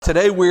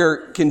Today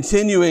we're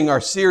continuing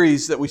our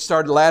series that we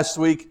started last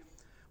week.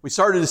 We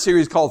started a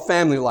series called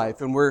Family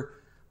Life, and we're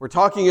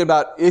talking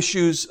about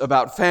issues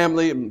about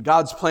family and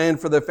God's plan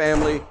for the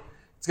family.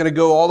 It's going to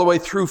go all the way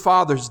through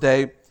Father's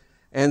Day.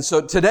 And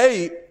so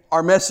today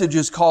our message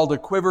is called A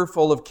Quiver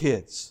Full of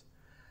Kids.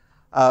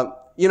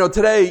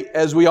 Today,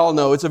 as we all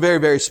know, it's a very,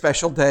 very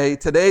special day.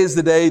 Today is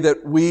the day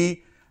that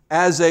we,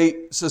 as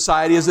a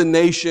society, as a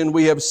nation,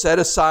 we have set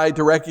aside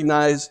to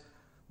recognize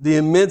the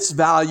immense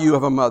value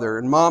of a mother.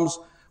 And moms,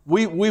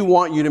 we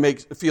want you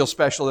to feel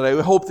special today.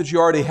 We hope that you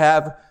already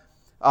have.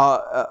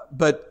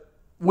 But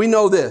we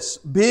know this.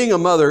 Being a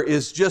mother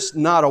is just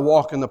not a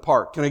walk in the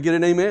park. Can I get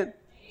an amen? Amen.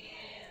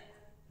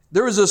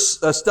 There was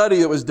a study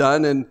that was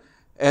done,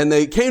 and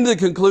they came to the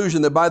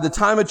conclusion that by the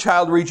time a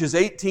child reaches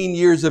 18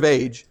 years of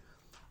age,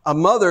 a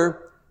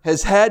mother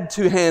has had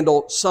to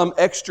handle some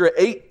extra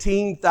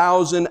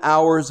 18,000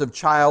 hours of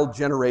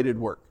child-generated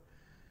work.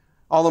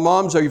 All the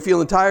moms, are you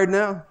feeling tired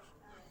now?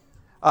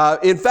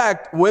 In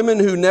fact, women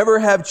who never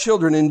have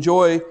children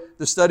enjoy,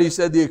 the study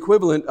said, the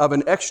equivalent of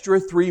an extra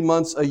 3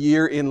 months a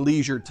year in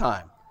leisure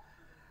time.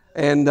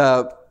 And,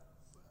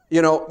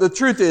 the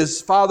truth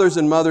is, fathers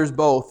and mothers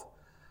both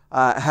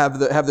have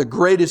the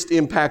greatest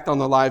impact on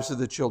the lives of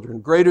the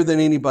children, greater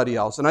than anybody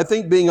else. And I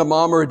think being a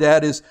mom or a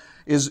dad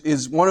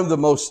is one of the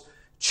most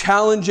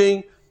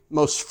challenging,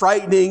 most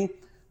frightening,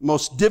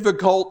 most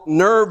difficult,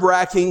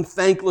 nerve-wracking,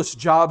 thankless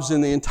jobs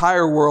in the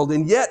entire world.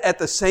 And yet, at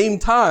the same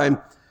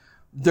time,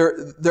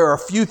 there are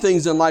few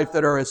things in life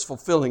that are as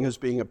fulfilling as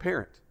being a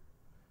parent.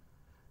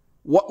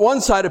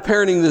 One side of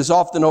parenting that is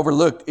often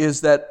overlooked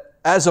is that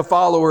as a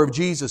follower of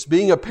Jesus,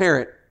 being a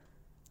parent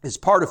is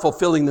part of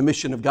fulfilling the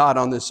mission of God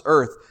on this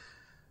earth.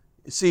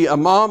 You see, a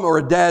mom or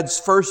a dad's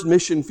first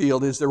mission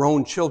field is their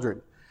own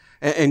children.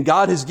 And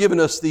God has given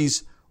us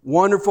these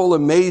wonderful,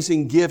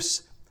 amazing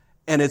gifts,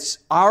 and it's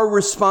our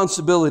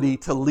responsibility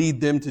to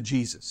lead them to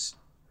Jesus.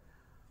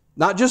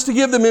 Not just to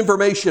give them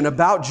information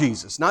about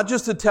Jesus, not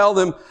just to tell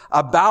them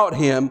about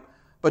Him,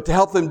 but to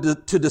help them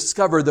to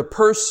discover the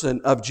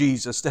person of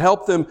Jesus, to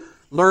help them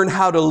learn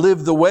how to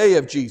live the way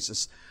of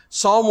Jesus.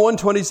 Psalm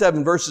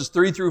 127 verses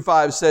 3 through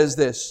 5 says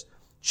this: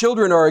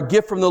 "Children are a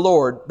gift from the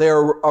Lord. They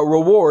are a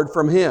reward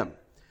from Him.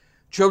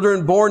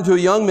 Children born to a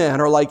young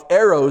man are like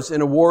arrows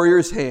in a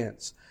warrior's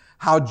hands.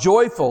 How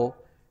joyful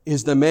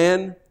is the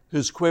man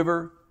whose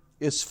quiver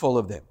is full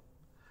of them."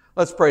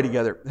 Let's pray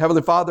together.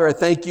 Heavenly Father, I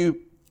thank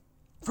you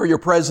for your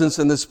presence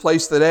in this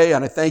place today,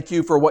 and I thank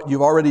you for what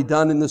you've already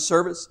done in this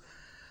service.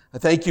 I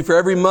thank you for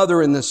every mother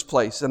in this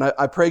place, and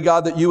I pray,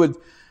 God, that you would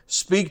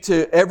speak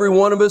to every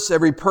one of us,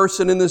 every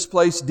person in this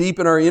place, deep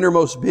in our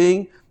innermost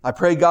being. I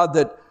pray, God,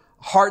 that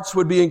hearts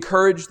would be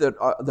encouraged, that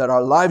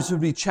our lives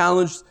would be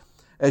challenged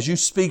as you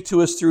speak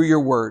to us through your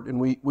word. And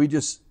we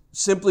just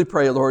simply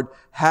pray, Lord,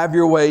 have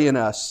your way in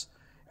us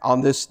on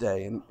this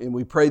day. And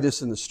we pray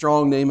this in the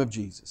strong name of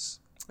Jesus.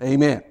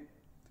 Amen.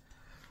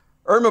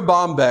 Irma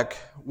Bombeck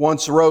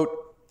once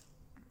wrote,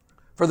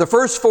 "For the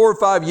first 4 or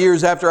 5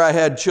 years after I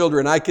had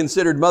children, I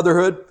considered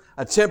motherhood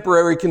a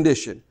temporary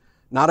condition,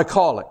 not a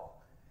calling.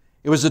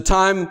 It was a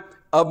time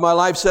of my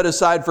life set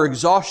aside for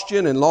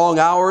exhaustion and long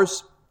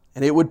hours,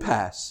 and it would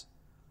pass.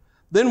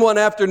 Then one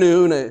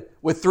afternoon,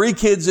 with 3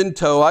 kids in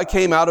tow, I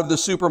came out of the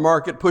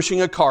supermarket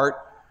pushing a cart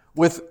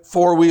with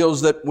 4 wheels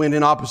that went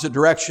in opposite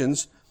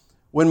directions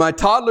when my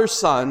toddler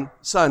son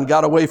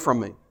got away from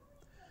me.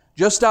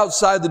 Just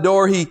outside the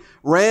door, he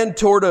ran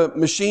toward a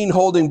machine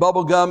holding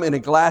bubble gum in a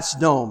glass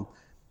dome.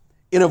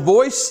 In a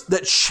voice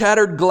that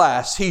shattered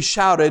glass, he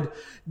shouted,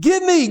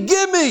 'Give me,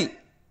 give me!'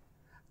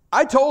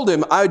 I told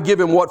him I'd give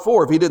him what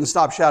for if he didn't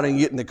stop shouting and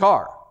get in the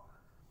car.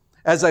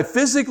 As I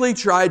physically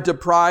tried to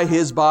pry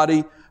his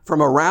body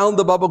from around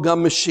the bubble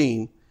gum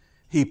machine,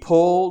 he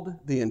pulled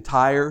the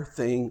entire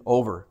thing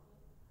over.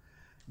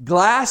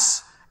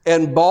 Glass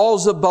and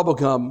balls of bubble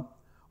gum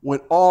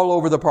went all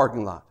over the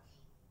parking lot.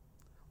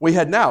 We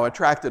had now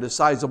attracted a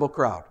sizable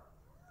crowd.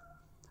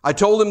 I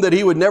told him that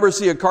he would never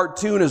see a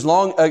cartoon as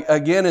long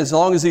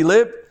as he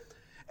lived.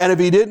 And if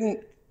he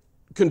didn't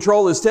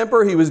control his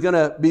temper, he was going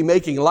to be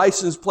making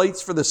license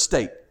plates for the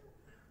state.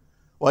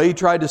 Well, he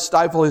tried to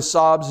stifle his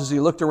sobs as he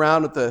looked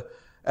around at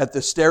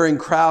the staring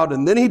crowd.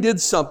 And then he did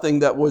something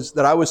that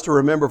I was to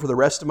remember for the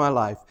rest of my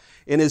life.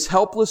 In his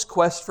helpless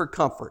quest for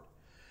comfort,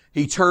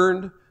 he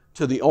turned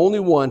to the only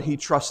one he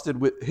trusted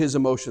with his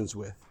emotions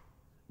with,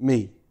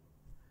 me.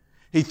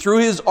 He threw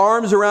his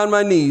arms around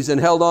my knees and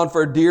held on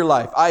for dear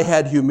life. I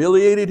had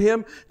humiliated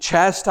him,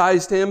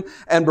 chastised him,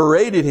 and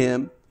berated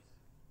him,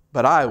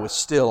 but I was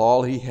still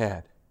all he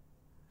had.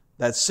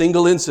 That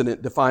single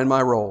incident defined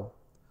my role.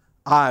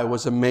 I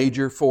was a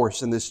major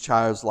force in this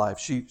child's life."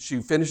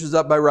 She finishes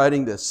up by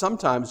writing this: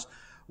 "Sometimes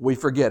we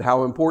forget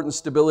how important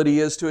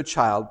stability is to a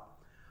child.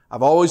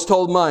 I've always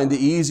told mine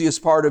the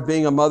easiest part of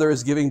being a mother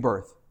is giving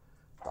birth.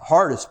 The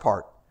hardest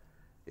part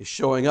is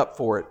showing up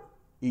for it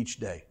each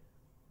day."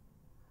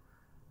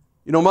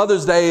 You know,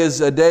 Mother's Day is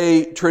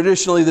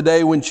traditionally the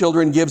day when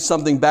children give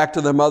something back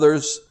to their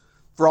mothers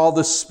for all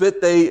the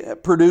spit they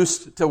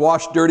produced to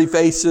wash dirty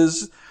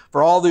faces,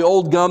 for all the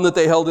old gum that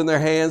they held in their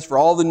hands, for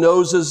all the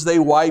noses they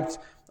wiped,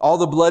 all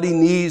the bloody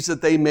knees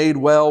that they made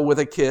well with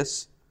a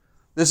kiss.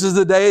 This is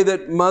the day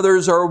that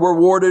mothers are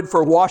rewarded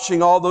for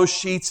washing all those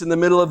sheets in the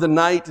middle of the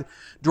night,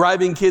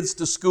 driving kids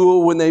to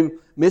school when they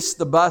missed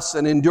the bus,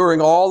 and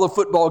enduring all the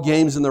football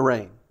games in the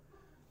rain.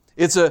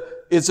 It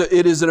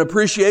is an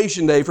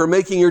appreciation day for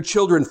making your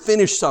children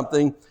finish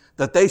something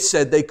that they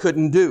said they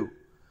couldn't do,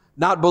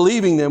 not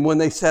believing them when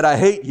they said, "I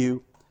hate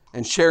you,"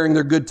 and sharing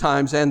their good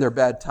times and their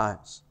bad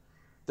times.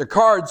 Their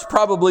cards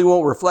probably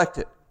won't reflect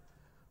it,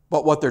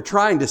 but what they're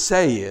trying to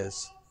say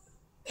is,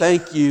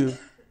 "Thank you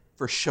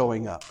for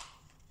showing up."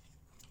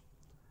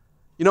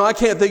 You know, I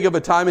can't think of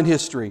a time in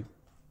history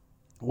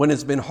when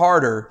it's been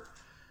harder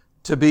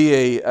to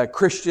be a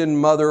Christian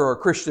mother or a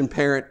Christian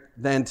parent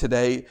than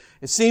today.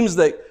 It seems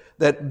that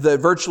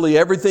virtually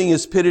everything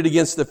is pitted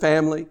against the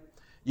family.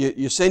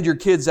 You send your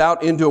kids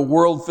out into a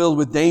world filled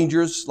with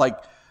dangers like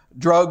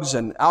drugs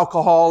and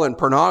alcohol and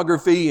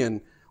pornography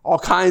and all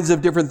kinds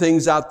of different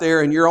things out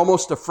there, and you're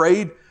almost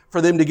afraid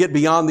for them to get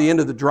beyond the end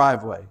of the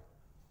driveway.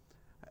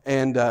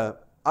 And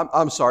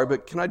I'm sorry,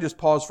 but can I just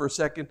pause for a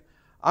second?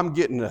 I'm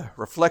getting a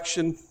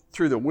reflection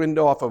through the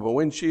window off of a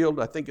windshield.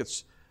 I think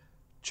it's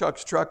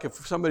Chuck's truck.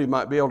 If somebody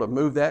might be able to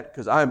move that,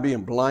 because I am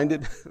being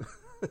blinded.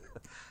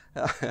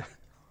 I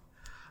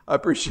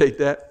appreciate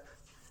that.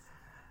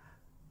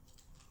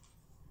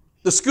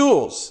 The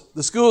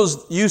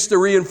schools used to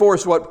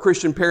reinforce what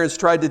Christian parents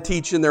tried to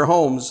teach in their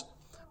homes,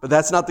 but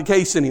that's not the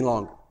case any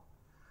longer.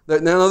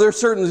 Now, there's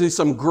certainly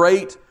some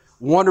great,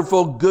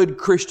 wonderful, good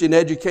Christian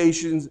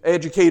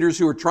educators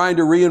who are trying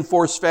to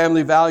reinforce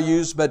family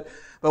values, but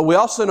we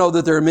also know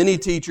that there are many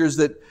teachers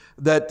that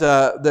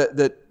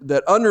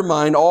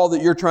undermine all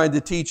that you're trying to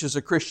teach as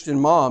a Christian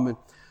mom. And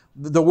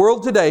the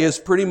world today is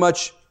pretty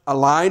much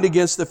aligned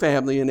against the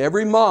family, and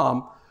every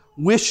mom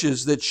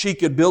wishes that she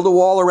could build a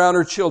wall around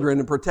her children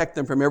and protect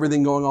them from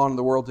everything going on in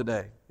the world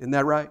today. Isn't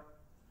that right?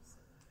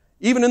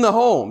 Even in the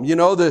home, you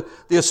know, the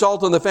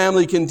assault on the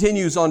family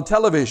continues on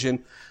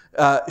television.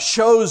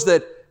 Shows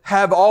that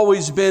have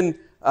always been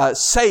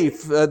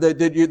safe,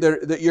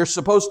 that you're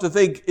supposed to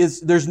think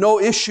there's no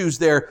issues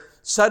there.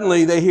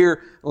 Suddenly they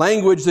hear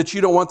language that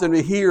you don't want them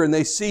to hear, and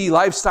they see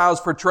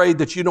lifestyles portrayed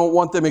that you don't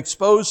want them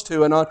exposed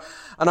to. And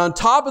on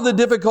top of the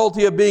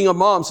difficulty of being a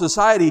mom,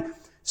 society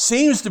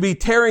seems to be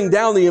tearing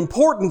down the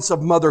importance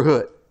of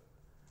motherhood.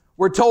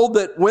 We're told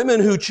that women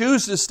who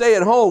choose to stay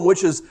at home,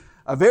 which is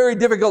a very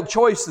difficult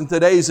choice in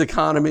today's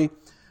economy,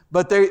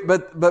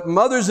 but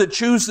mothers that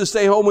choose to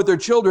stay home with their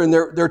children,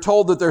 they're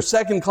told that they're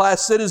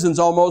second-class citizens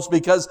almost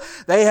because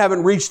they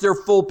haven't reached their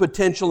full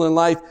potential in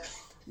life.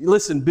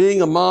 Listen,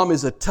 being a mom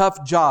is a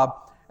tough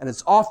job, and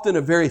it's often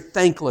a very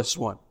thankless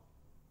one.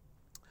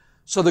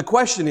 So the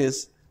question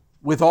is,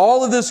 with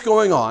all of this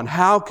going on,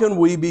 how can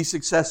we be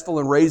successful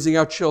in raising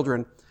our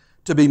children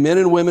to be men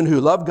and women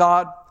who love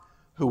God,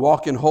 who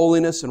walk in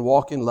holiness and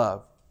walk in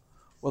love?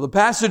 Well, the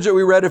passage that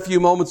we read a few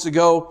moments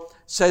ago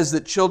says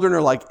that children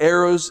are like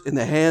arrows in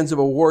the hands of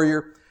a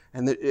warrior.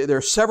 And there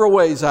are several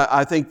ways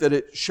I think that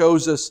it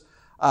shows us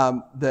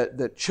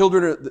that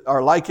children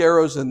are like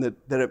arrows, and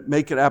that it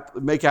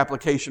make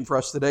application for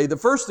us today. The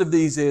first of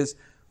these is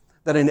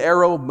that an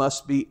arrow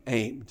must be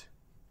aimed.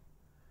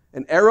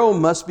 An arrow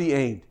must be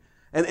aimed.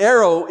 An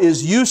arrow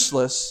is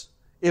useless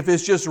if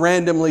it's just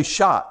randomly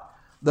shot.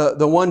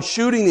 The one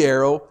shooting the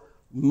arrow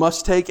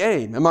must take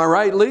aim. Am I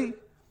right, Lee?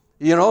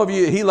 You know,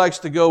 he likes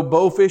to go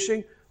bow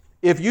fishing.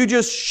 If you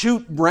just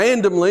shoot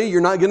randomly,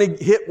 you're not going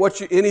to hit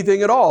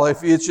anything at all.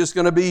 If it's just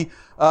going to be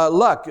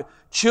luck.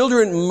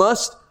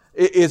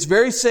 It's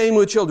very same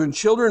with children.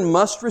 Children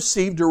must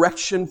receive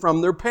direction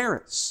from their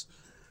parents.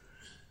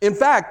 In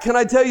fact, can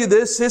I tell you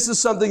this? This is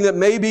something that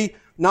maybe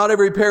not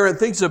every parent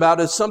thinks about.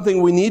 It's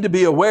something we need to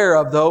be aware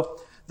of, though.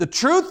 The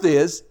truth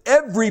is,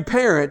 every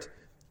parent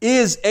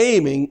is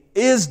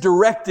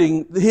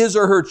directing his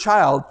or her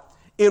child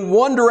in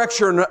one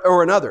direction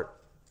or another.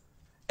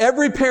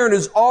 Every parent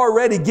is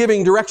already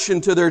giving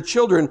direction to their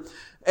children.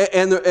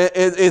 And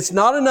it's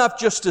not enough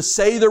just to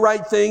say the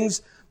right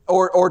things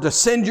or to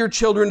send your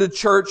children to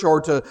church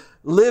or to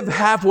live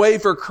halfway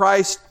for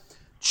Christ.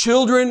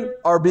 Children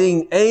are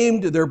being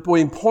aimed, they're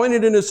being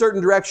pointed in a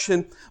certain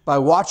direction by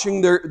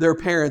watching their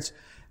parents,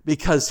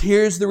 because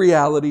here's the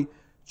reality.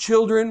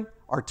 Children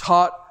are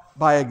taught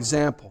by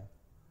example.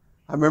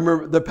 I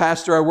remember the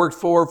pastor I worked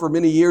for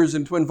many years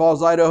in Twin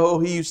Falls, Idaho.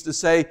 He used to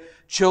say,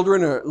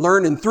 children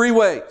learn in three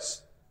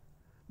ways: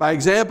 by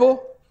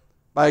example,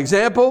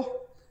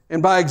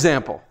 and by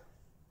example.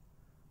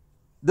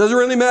 Doesn't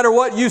really matter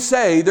what you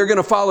say, they're going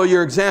to follow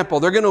your example.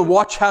 They're going to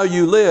watch how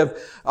you live.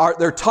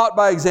 They're taught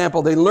by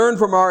example. They learn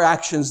from our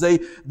actions.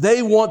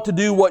 They want to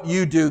do what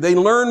you do. They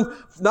learn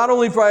not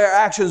only from our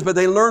actions, but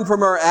they learn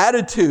from our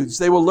attitudes.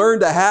 They will learn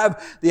to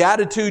have the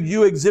attitude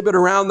you exhibit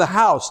around the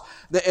house.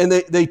 And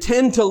they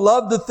tend to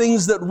love the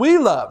things that we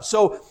love.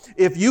 So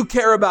if you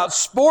care about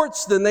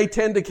sports, then they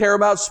tend to care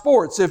about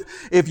sports.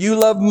 If you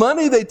love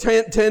money, they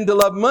tend to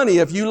love money.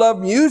 If you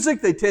love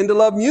music, they tend to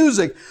love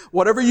music.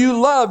 Whatever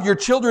you love, your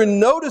children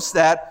know notice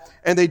that,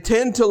 and they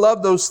tend to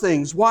love those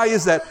things. Why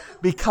is that?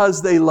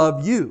 Because they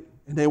love you,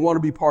 and they want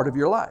to be part of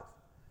your life.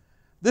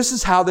 This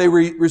is how they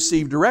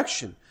receive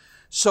direction.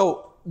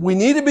 So we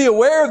need to be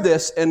aware of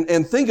this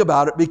and think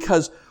about it,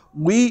 because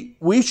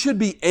we should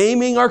be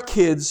aiming our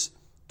kids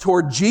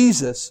toward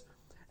Jesus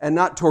and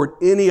not toward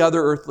any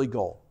other earthly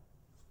goal.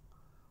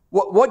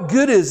 What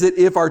good is it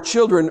if our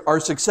children are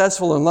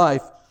successful in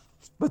life,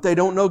 but they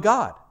don't know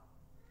God?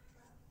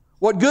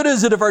 What good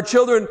is it if our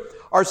children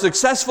are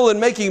successful in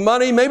making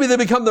money? Maybe they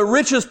become the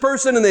richest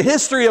person in the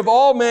history of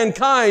all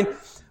mankind.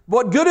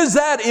 What good is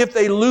that if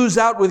they lose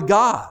out with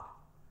God?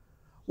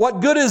 What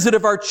good is it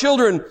if our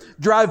children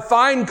drive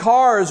fine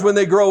cars when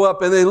they grow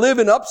up and they live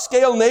in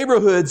upscale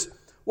neighborhoods?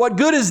 What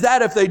good is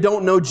that if they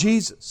don't know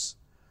Jesus?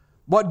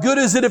 What good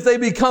is it if they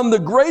become the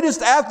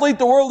greatest athlete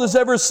the world has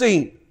ever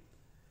seen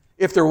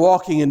if they're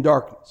walking in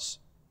darkness?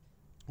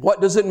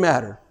 What does it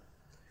matter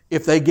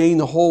if they gain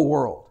the whole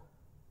world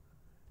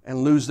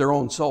and lose their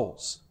own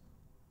souls?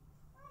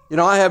 You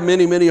know, I have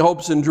many, many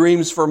hopes and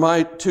dreams for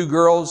my two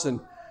girls, and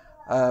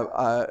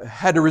I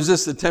had to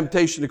resist the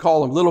temptation to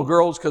call them little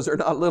girls because they're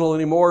not little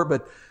anymore,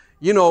 but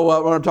you know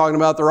what I'm talking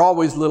about. They're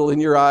always little in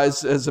your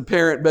eyes as a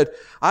parent, but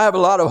I have a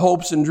lot of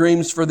hopes and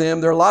dreams for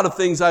them. There are a lot of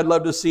things I'd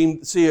love to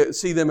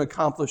see them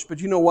accomplish, but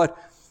you know what?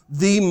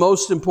 The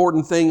most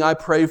important thing I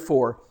pray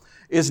for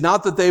is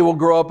not that they will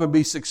grow up and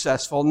be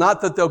successful,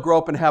 not that they'll grow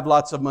up and have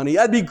lots of money.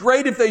 That'd be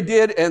great if they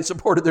did and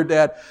supported their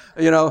dad,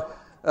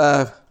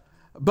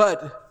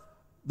 but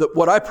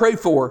what I pray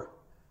for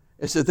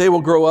is that they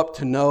will grow up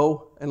to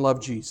know and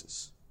love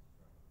Jesus.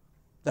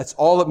 That's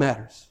all that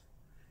matters.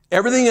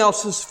 Everything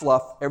else is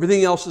fluff.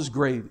 Everything else is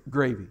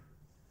gravy.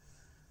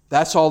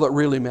 That's all that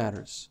really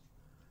matters.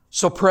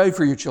 So pray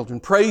for your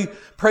children. Pray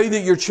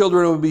that your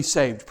children will be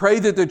saved. Pray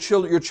that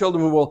your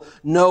children will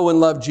know and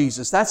love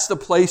Jesus. That's the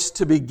place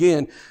to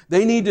begin.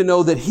 They need to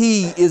know that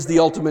He is the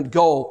ultimate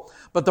goal.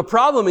 But the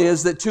problem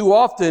is that too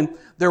often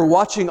they're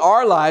watching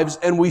our lives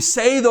and we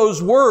say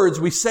those words,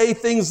 we say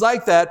things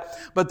like that,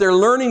 but they're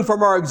learning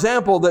from our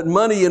example that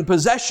money and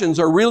possessions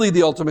are really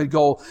the ultimate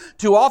goal.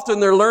 Too often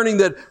they're learning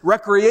that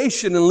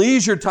recreation and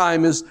leisure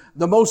time is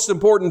the most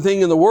important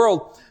thing in the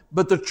world.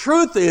 But the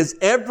truth is,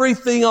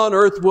 everything on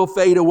earth will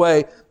fade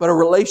away, but a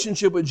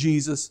relationship with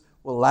Jesus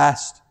will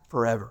last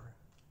forever.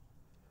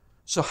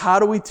 So how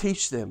do we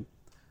teach them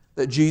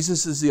that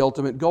Jesus is the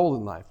ultimate goal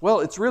in life?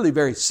 Well, it's really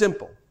very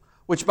simple.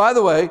 Which, by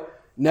the way,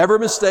 never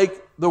mistake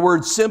the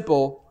word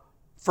simple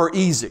for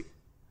easy.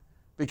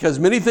 Because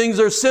many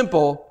things are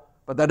simple,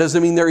 but that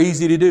doesn't mean they're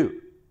easy to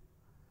do.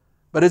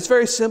 But it's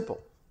very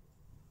simple.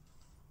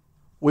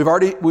 We've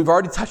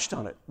already touched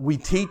on it. We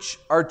teach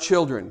our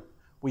children.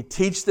 We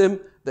teach them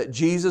that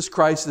Jesus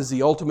Christ is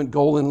the ultimate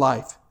goal in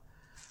life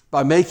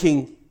by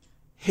making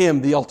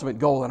Him the ultimate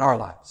goal in our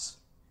lives.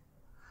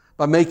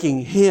 By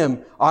making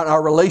Him,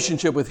 our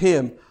relationship with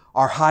Him,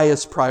 our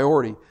highest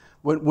priority.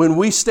 When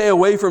we stay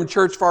away from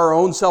church for our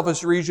own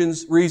selfish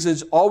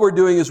reasons, all we're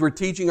doing is we're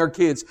teaching our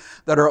kids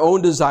that our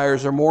own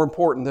desires are more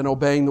important than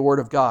obeying the Word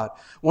of God.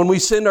 When we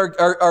send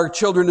our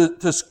children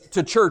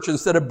to church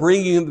instead of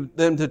bringing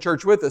them to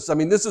church with us. I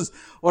mean, this is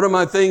one of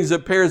my things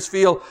that parents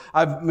feel.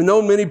 I've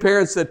known many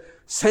parents that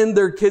send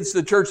their kids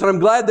to church, and I'm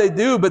glad they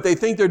do, but they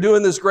think they're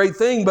doing this great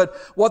thing. But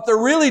what they're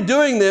really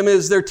doing them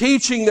is they're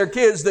teaching their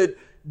kids that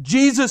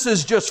Jesus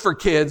is just for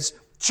kids.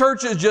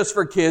 Church is just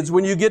for kids.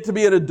 When you get to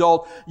be an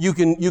adult, you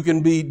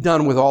can be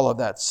done with all of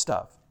that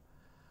stuff.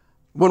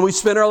 When we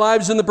spend our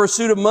lives in the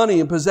pursuit of money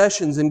and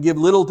possessions and give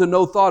little to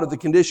no thought of the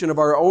condition of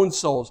our own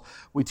souls,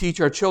 we teach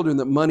our children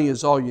that money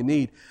is all you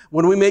need.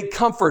 When we make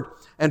comfort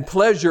and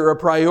pleasure a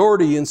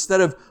priority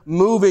instead of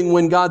moving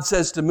when God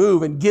says to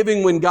move and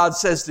giving when God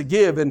says to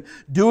give and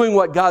doing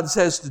what God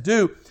says to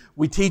do,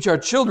 we teach our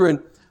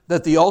children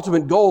that the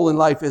ultimate goal in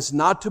life is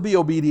not to be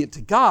obedient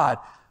to God,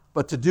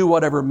 but to do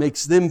whatever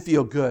makes them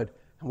feel good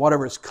and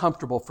whatever is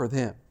comfortable for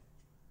them.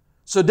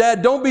 So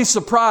Dad, don't be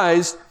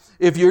surprised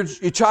if your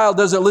child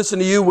doesn't listen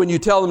to you when you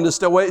tell them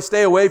to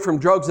stay away from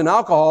drugs and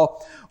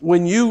alcohol,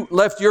 when you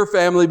left your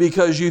family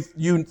because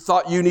you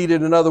thought you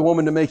needed another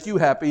woman to make you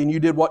happy and you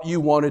did what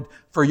you wanted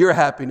for your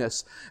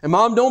happiness. And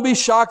Mom, don't be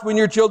shocked when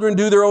your children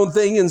do their own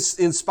thing in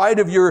spite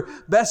of your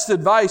best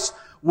advice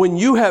when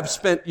you have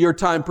spent your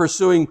time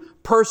pursuing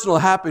personal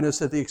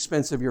happiness at the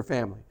expense of your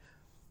family.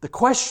 The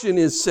question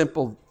is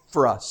simple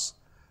for us.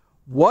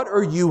 What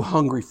are you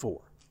hungry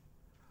for?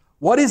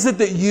 What is it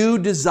that you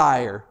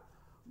desire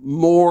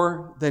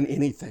more than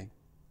anything?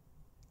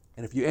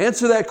 And if you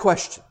answer that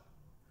question,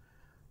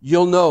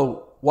 you'll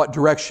know what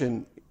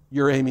direction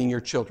you're aiming your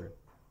children.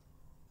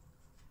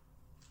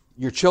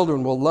 Your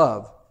children will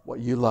love what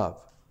you love.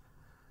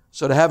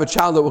 So to have a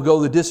child that will go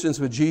the distance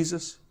with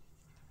Jesus,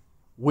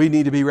 we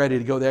need to be ready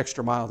to go the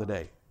extra mile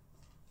today.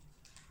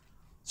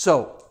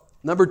 So,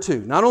 number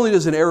 2, not only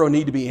does an arrow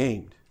need to be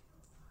aimed,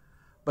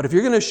 but if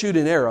you're going to shoot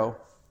an arrow,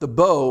 the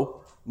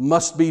bow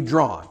must be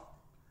drawn.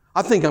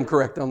 I think I'm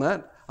correct on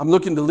that. I'm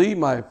looking to Lee,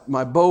 my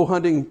bow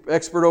hunting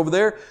expert over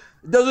there.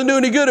 It doesn't do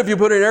any good if you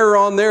put an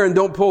arrow on there and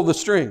don't pull the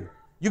string.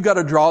 You've got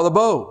to draw the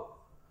bow.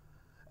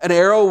 An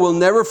arrow will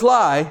never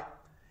fly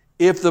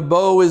if the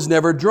bow is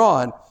never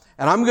drawn.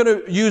 And I'm going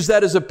to use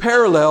that as a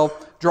parallel.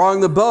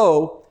 Drawing the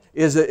bow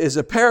is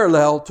a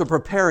parallel to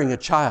preparing a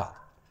child.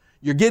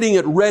 You're getting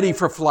it ready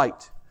for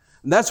flight.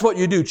 And that's what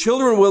you do.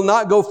 Children will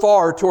not go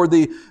far toward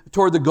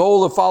the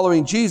goal of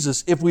following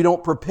Jesus if we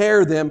don't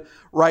prepare them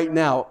right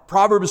now.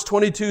 Proverbs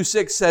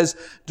 22:6 says,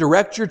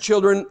 direct your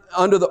children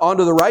onto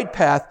the right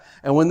path,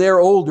 and when they're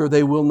older,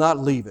 they will not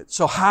leave it.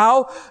 So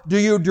how do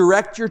you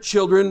direct your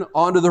children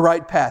onto the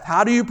right path?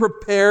 How do you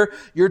prepare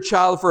your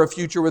child for a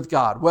future with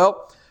God?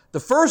 Well, the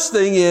first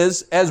thing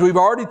is, as we've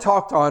already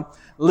talked on,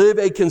 live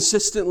a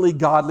consistently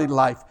godly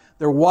life.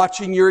 They're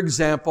watching your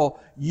example.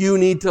 You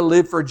need to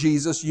live for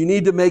Jesus. You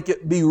need to make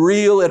it be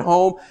real at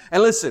home.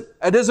 And listen,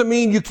 it doesn't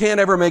mean you can't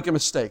ever make a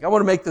mistake. I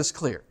want to make this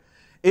clear.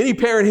 Any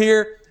parent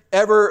here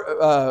have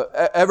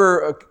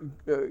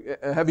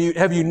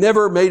you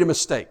never made a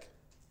mistake?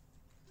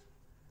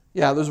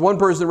 Yeah, there's one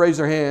person that raised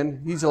their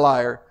hand. He's a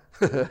liar.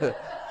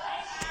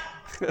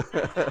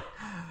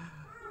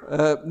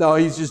 No,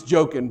 he's just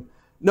joking.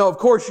 No, of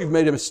course you've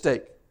made a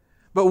mistake.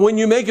 But when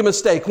you make a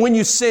mistake, when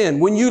you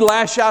sin, when you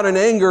lash out in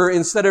anger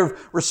instead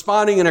of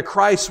responding in a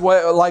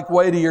Christ-like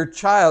way to your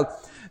child,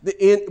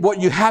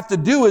 what you have to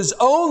do is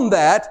own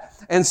that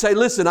and say,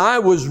 listen, I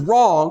was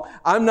wrong.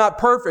 I'm not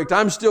perfect.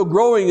 I'm still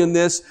growing in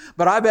this,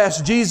 but I've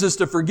asked Jesus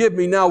to forgive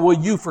me. Now, will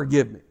you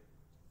forgive me?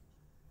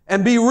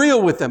 And be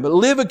real with them, but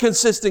live a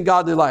consistent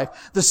godly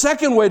life. The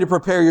second way to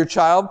prepare your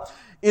child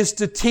is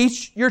to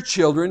teach your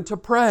children to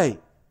pray.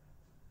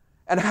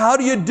 And how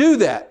do you do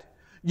that?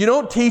 You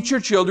don't teach your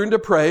children to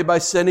pray by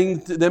sending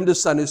them to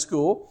Sunday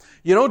school.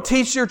 You don't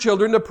teach your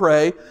children to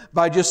pray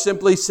by just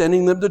simply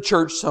sending them to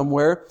church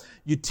somewhere.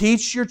 You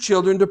teach your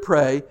children to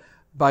pray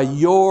by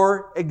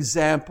your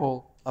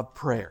example of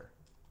prayer.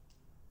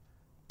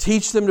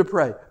 Teach them to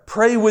pray.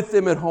 Pray with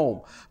them at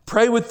home.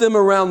 Pray with them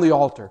around the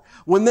altar.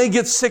 When they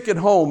get sick at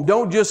home,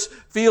 don't just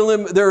feel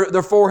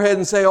their forehead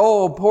and say,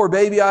 oh, poor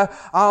baby,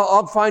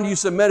 I'll find you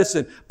some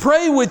medicine.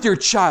 Pray with your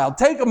child.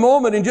 Take a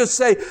moment and just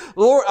say,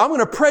 Lord, I'm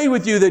going to pray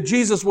with you that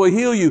Jesus will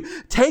heal you.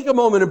 Take a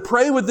moment and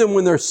pray with them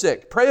when they're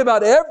sick. Pray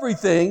about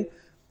everything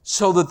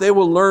so that they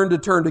will learn to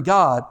turn to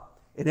God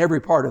in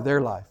every part of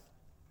their life.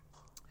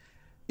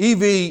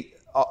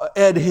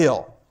 Ed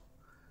Hill,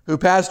 who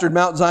pastored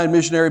Mount Zion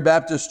Missionary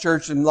Baptist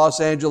Church in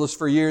Los Angeles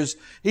for years,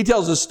 he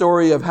tells a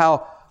story of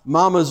how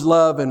Mama's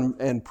love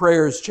and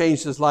prayers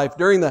changed his life.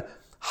 During the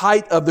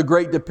height of the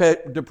Great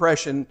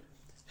Depression,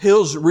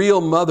 Hill's real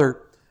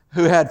mother,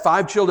 who had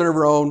 5 children of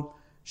her own,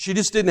 she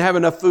just didn't have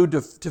enough food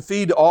to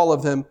feed all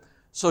of them.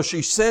 So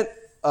she sent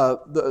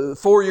the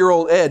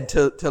 4-year-old Ed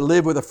to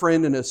live with a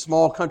friend in a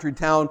small country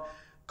town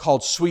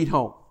called Sweet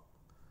Home.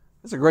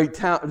 That's a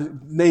great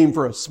name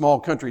for a small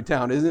country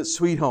town, isn't it?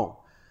 Sweet Home.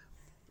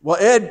 Well,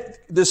 Ed,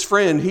 this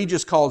friend, he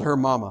just called her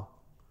Mama.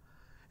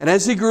 And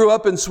as he grew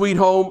up in Sweet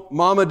Home,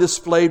 Mama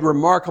displayed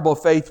remarkable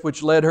faith,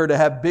 which led her to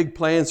have big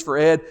plans for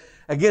Ed.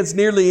 Against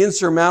nearly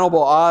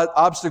insurmountable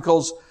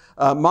obstacles,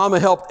 Mama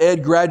helped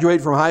Ed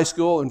graduate from high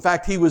school. In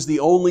fact, he was the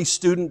only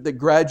student that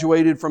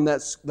graduated from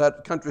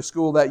that country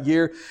school that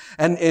year.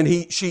 And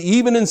she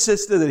even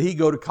insisted that he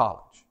go to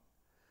college.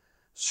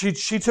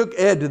 She took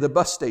Ed to the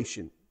bus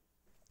station.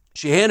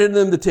 She handed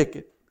him the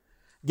ticket,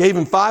 gave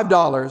him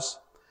 $5,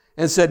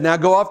 and said, now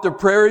go off to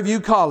Prairie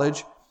View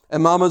College,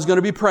 and Mama's going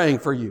to be praying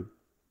for you.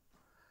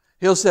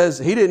 Hill says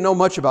he didn't know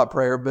much about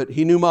prayer, but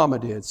he knew Mama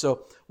did.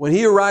 So when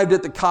he arrived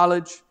at the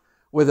college,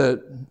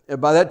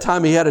 by that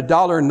time he had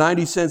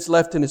 $1.90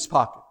 left in his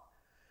pocket.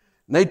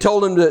 And they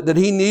told him that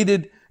he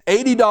needed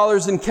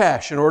 $80 in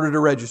cash in order to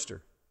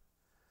register.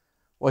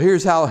 Well,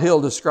 here's how Hill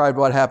described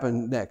what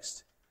happened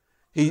next.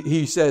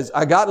 He says,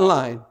 I got in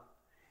line,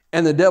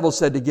 and the devil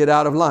said to get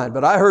out of line.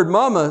 But I heard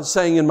Mama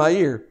saying in my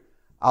ear,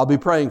 I'll be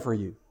praying for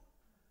you.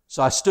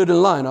 So I stood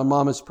in line on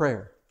Mama's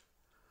prayer.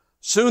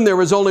 Soon there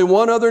was only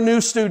one other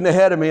new student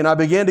ahead of me, and I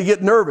began to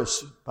get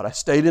nervous, but I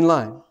stayed in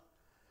line.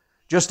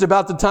 Just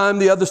about the time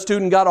the other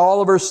student got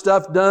all of her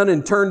stuff done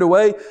and turned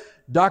away,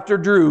 Dr.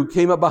 Drew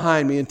came up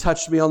behind me and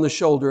touched me on the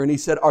shoulder, and he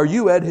said, are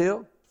you Ed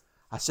Hill?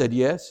 I said,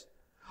 yes.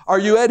 Are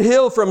you Ed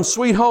Hill from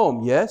Sweet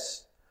Home?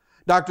 Yes.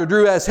 Dr.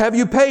 Drew asked, have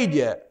you paid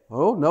yet?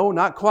 Oh, no,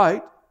 not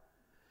quite.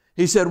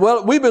 He said,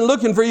 well, we've been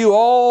looking for you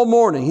all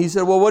morning. He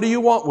said, well, what do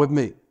you want with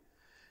me?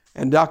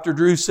 And Dr.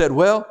 Drew said,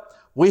 well,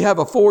 we have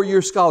a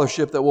 4-year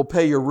scholarship that will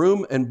pay your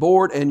room and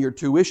board and your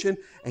tuition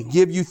and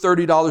give you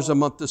 $30 a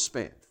month to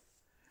spend.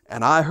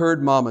 And I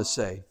heard Mama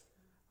say,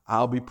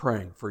 I'll be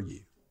praying for you.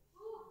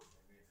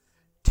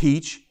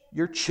 Teach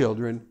your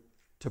children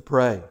to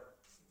pray.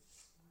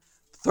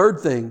 Third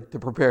thing to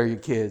prepare your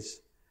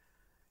kids,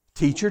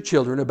 teach your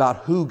children about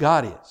who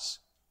God is.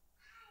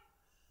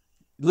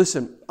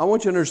 Listen, I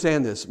want you to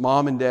understand this,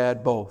 mom and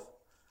dad, both.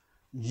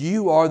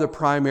 You are the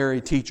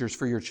primary teachers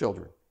for your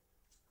children.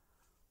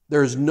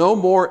 There's no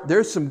more,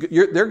 they're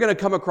going to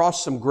come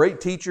across some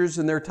great teachers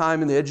in their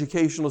time in the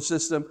educational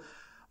system,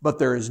 but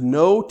there is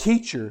no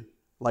teacher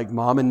like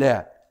mom and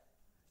dad.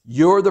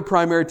 You're the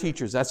primary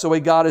teachers. That's the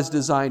way God has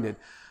designed it.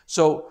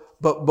 So,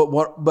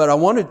 but I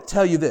want to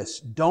tell you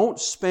this. Don't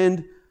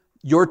spend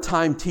your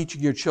time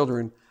teaching your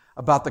children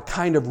about the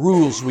kind of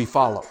rules we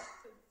follow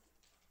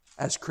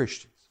as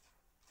Christians.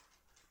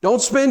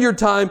 Don't spend your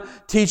time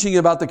teaching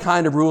about the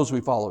kind of rules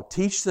we follow.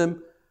 Teach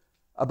them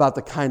about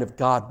the kind of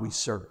God we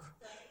serve.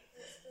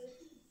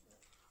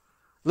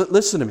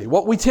 Listen to me.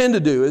 What we tend to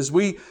do is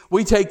we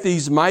take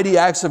these mighty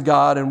acts of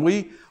God and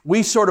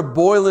we sort of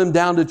boil them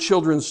down to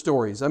children's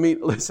stories. I mean,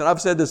 listen,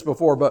 I've said this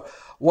before, but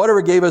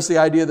whatever gave us the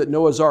idea that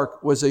Noah's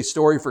Ark was a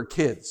story for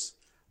kids?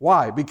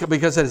 Why?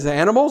 Because it has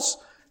animals,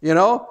 you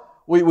know?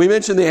 We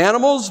mention the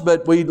animals,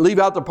 but we leave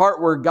out the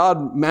part where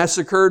God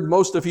massacred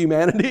most of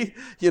humanity.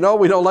 You know,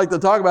 we don't like to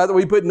talk about that.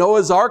 We put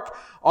Noah's Ark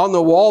on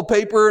the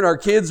wallpaper in our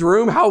kids'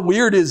 room. How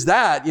weird is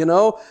that, you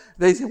know?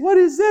 They say, what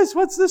is this?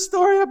 What's this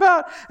story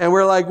about? And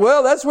we're like,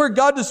 well, that's where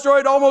God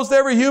destroyed almost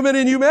every human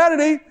in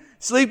humanity.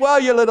 Sleep well,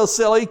 you little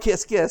silly.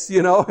 Kiss, kiss.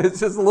 You know,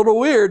 it's just a little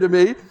weird to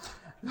me.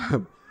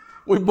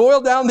 We boil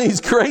down these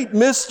great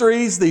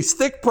mysteries, these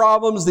thick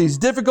problems, these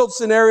difficult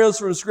scenarios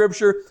from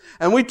Scripture,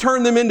 and we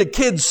turn them into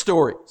kids'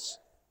 stories.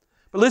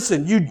 But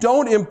listen, you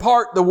don't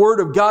impart the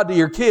Word of God to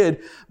your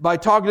kid by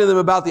talking to them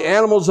about the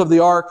animals of the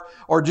ark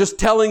or just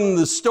telling them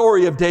the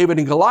story of David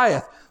and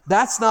Goliath.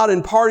 That's not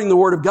imparting the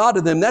Word of God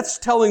to them. That's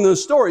telling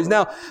those stories.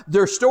 Now,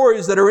 they're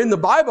stories that are in the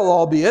Bible,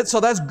 albeit,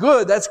 so that's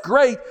good, that's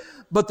great.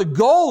 But the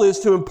goal is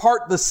to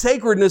impart the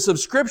sacredness of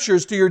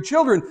Scriptures to your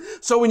children.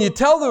 So when you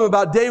tell them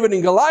about David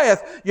and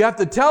Goliath, you have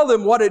to tell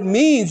them what it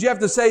means. You have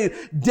to say,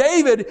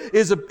 David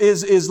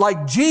is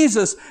like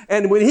Jesus.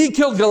 And when he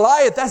killed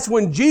Goliath, that's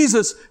when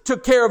Jesus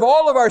took care of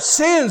all of our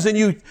sins. And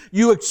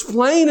you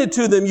explain it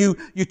to them. You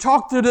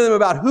talk to them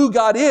about who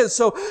God is.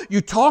 So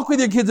you talk with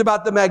your kids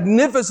about the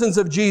magnificence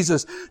of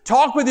Jesus.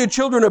 Talk with your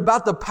children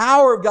about the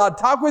power of God.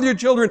 Talk with your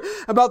children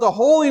about the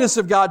holiness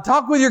of God.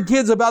 Talk with your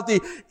kids about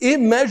the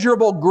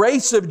immeasurable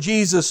grace of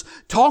Jesus.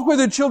 Talk with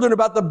your children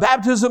about the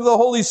baptism of the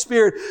Holy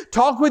Spirit.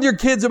 Talk with your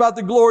kids about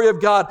the glory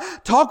of God.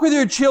 Talk with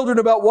your children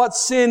about what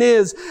sin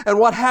is and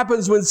what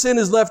happens when sin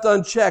is left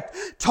unchecked.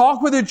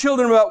 Talk with your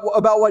children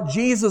about what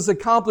Jesus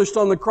accomplished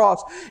on the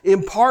cross.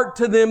 Impart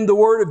to them the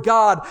Word of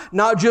God,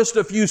 not just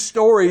a few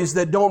stories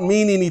that don't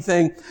mean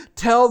anything.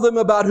 Tell them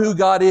about who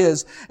God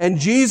is. And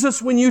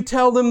Jesus, when you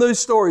tell them those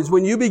stories,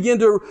 when you begin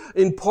to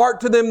impart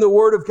to them the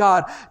Word of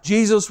God,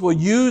 Jesus will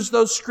use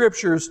those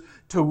Scriptures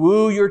to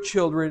woo your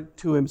children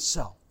to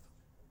Himself.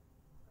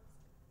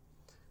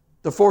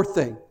 The fourth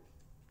thing,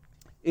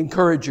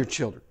 encourage your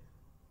children.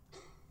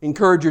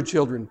 Encourage your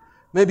children.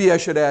 Maybe I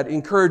should add,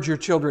 encourage your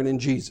children in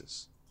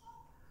Jesus.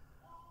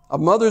 A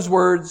mother's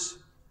words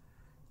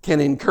can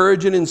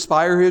encourage and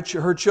inspire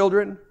her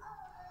children,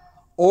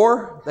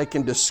 or they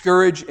can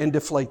discourage and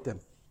deflate them.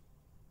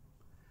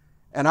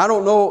 And I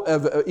don't know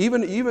of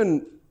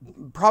even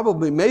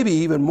probably maybe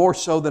even more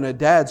so than a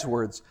dad's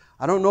words.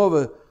 I don't know of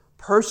a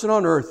person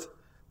on earth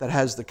that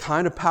has the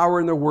kind of power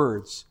in their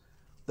words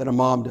that a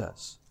mom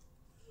does.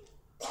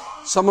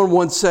 Someone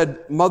once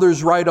said,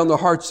 mothers write on the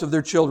hearts of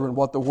their children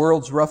what the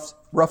world's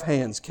rough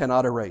hands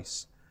cannot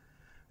erase.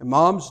 And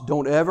moms,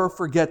 don't ever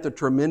forget the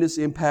tremendous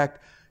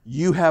impact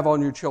you have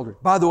on your children.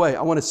 By the way,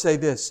 I want to say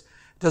this.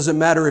 It doesn't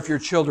matter if your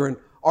children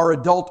are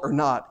adult or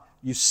not.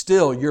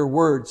 Your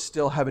words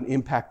still have an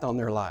impact on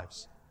their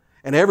lives.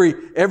 And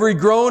every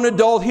grown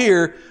adult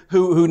here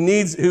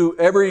who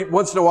every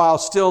once in a while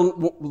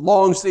still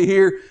longs to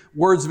hear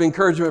words of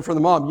encouragement from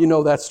the mom, you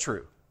know that's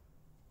true.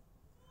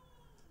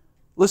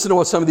 Listen to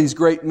what some of these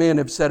great men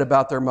have said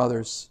about their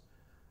mothers.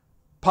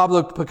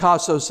 Pablo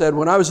Picasso said,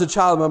 when I was a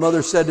child, my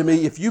mother said to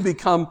me, if you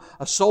become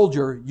a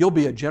soldier, you'll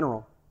be a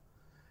general.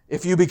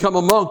 If you become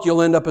a monk,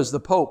 you'll end up as the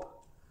Pope.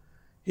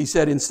 He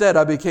said, instead,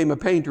 I became a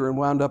painter and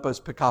wound up as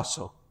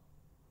Picasso.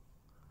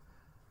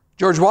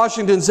 George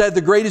Washington said,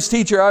 the greatest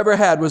teacher I ever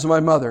had was my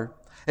mother.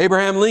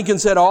 Abraham Lincoln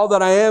said, all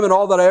that I am and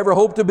all that I ever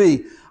hope to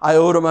be, I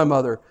owe to my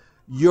mother.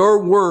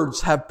 Your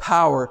words have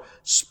power.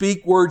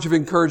 Speak words of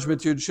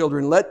encouragement to your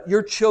children. Let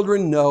your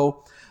children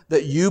know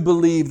that you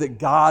believe that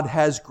God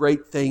has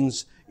great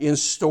things in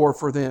store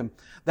for them.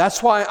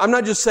 That's why I'm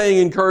not just saying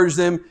encourage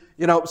them.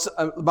 You know,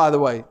 by the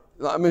way,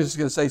 I'm just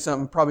going to say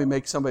something, probably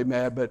make somebody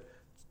mad, but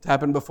it's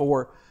happened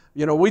before.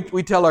 You know, we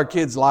tell our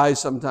kids lies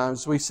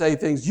sometimes. We say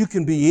things, you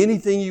can be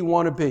anything you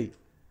want to be.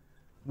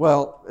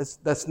 Well,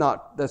 that's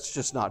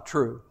just not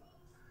true.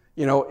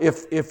 You know,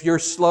 if you're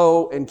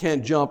slow and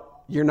can't jump,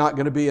 you're not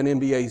going to be an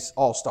NBA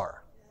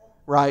all-star,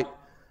 right?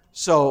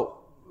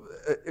 So,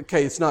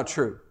 okay, it's not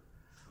true.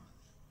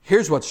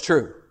 Here's what's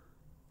true.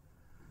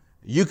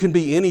 You can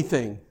be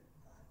anything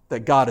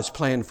that God has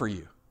planned for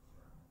you.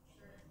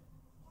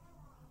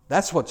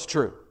 That's what's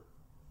true.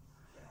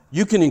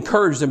 You can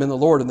encourage them in the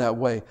Lord in that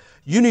way.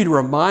 You need to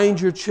remind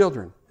your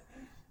children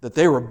that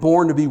they were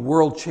born to be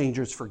world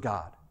changers for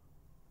God.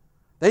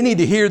 They need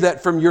to hear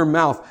that from your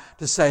mouth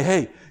to say,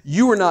 hey,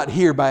 you were not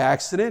here by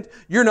accident.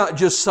 You're not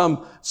just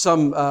some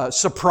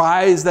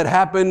surprise that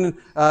happened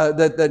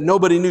that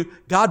nobody knew.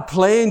 God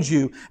planned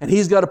you, and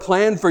He's got a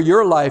plan for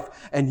your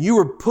life, and you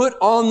were put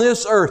on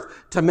this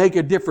earth to make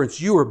a difference.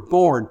 You were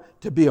born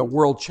to be a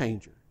world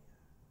changer.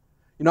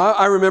 You know,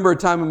 I remember a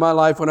time in my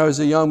life when I was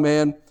a young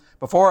man,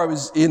 before I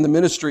was in the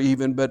ministry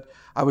even, but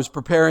I was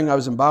preparing. I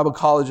was in Bible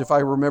college, if I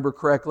remember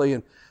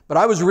correctly. But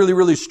I was really,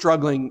 really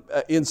struggling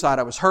inside.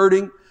 I was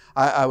hurting.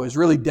 I was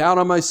really down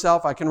on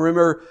myself. I can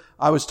remember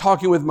I was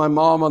talking with my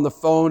mom on the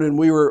phone, and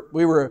we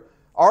were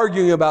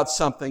arguing about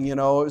something, it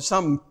was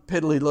some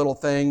piddly little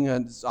thing,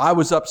 and I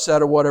was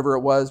upset or whatever it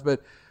was.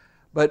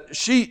 But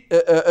she,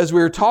 as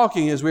we were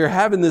talking, as we were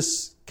having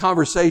this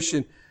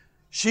conversation,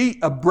 she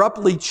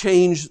abruptly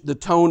changed the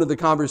tone of the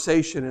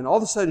conversation, and all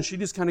of a sudden she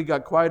just kind of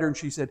got quieter, and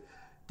she said,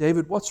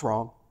 "David, what's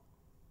wrong?"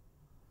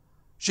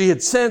 She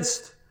had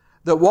sensed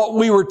that what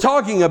we were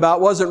talking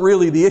about wasn't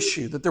really the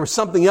issue, that there was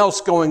something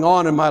else going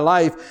on in my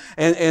life.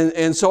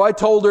 And so I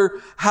told her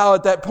how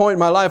at that point in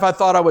my life I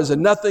thought I was a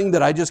nothing,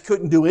 that I just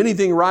couldn't do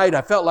anything right.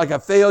 I felt like a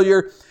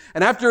failure.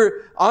 And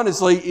after,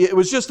 honestly, it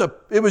was just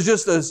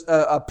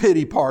a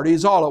pity party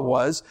is all it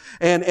was.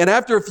 And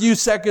after a few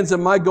seconds of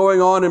my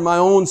going on in my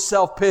own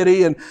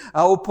self-pity and,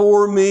 oh,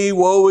 poor me,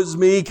 woe is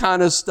me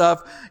kind of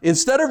stuff,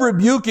 instead of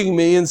rebuking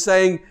me and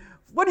saying,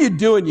 "What are you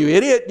doing, you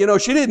idiot?"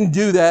 She didn't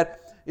do that.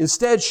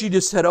 Instead, she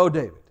just said, "Oh,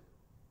 David."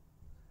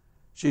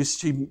 She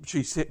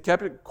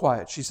kept it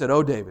quiet. She said,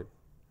 "Oh, David,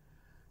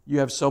 you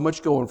have so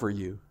much going for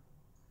you."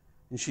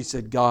 And she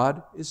said,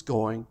 "God is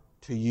going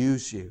to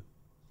use you."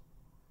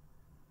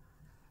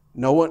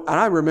 And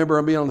I remember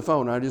I'm being on the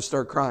phone, and I just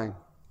started crying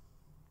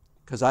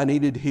because I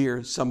needed to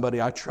hear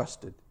somebody I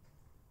trusted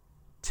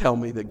tell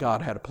me that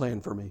God had a plan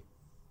for me.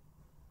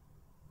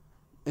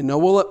 And no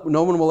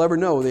one will ever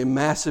know the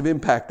massive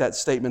impact that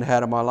statement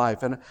had on my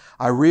life. And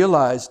I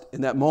realized in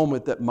that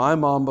moment that my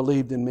mom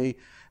believed in me,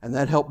 and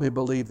that helped me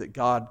believe that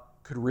God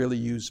could really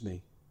use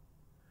me.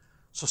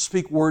 So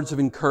speak words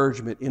of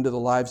encouragement into the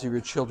lives of your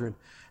children,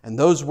 and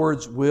those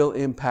words will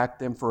impact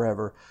them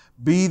forever.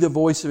 Be the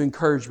voice of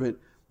encouragement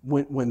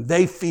when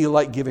they feel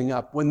like giving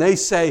up. When they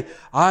say,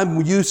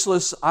 "I'm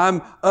useless,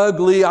 I'm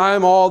ugly,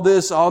 I'm all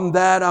this, I'm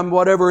that, I'm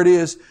whatever it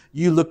is,"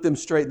 you look them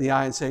straight in the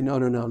eye and say, No,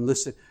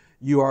 listen.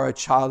 You are a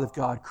child of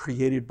God,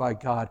 created by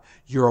God.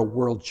 You're a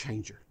world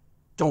changer.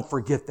 Don't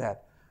forget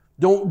that.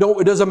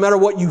 It doesn't matter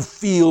what you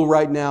feel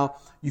right now.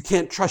 You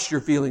can't trust your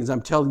feelings.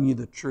 I'm telling you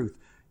the truth.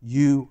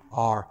 You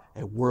are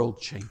a world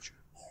changer.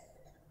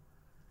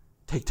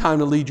 Take time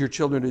to lead your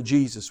children to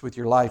Jesus with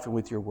your life and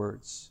with your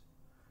words.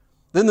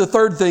 Then the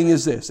third thing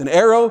is this: an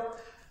arrow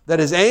that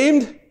is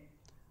aimed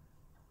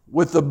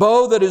with the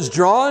bow that is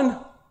drawn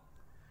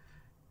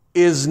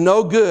is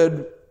no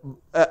good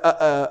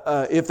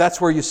if that's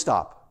where you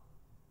stop.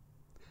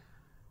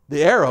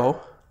 The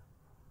arrow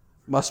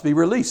must be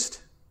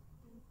released.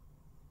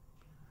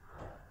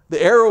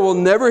 The arrow will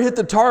never hit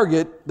the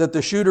target that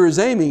the shooter is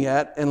aiming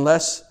at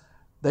unless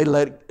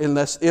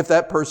if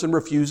that person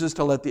refuses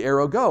to let the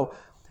arrow go.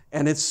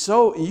 And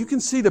you can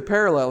see the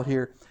parallel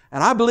here.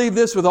 And I believe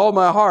this with all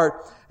my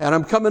heart, and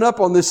I'm coming up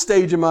on this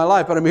stage in my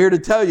life, but I'm here to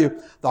tell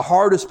you the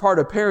hardest part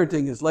of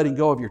parenting is letting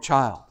go of your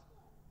child.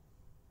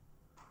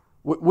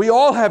 We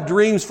all have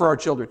dreams for our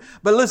children.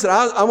 But listen,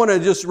 I want to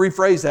just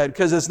rephrase that,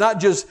 because it's not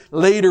just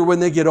later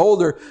when they get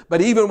older, but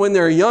even when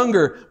they're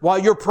younger, while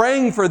you're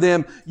praying for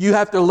them, you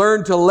have to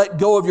learn to let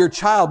go of your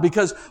child,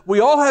 because we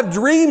all have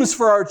dreams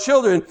for our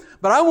children.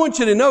 But I want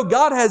you to know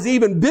God has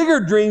even bigger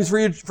dreams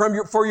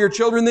for your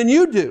children than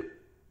you do.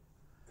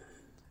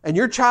 And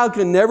your child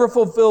can never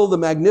fulfill the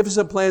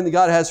magnificent plan that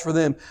God has for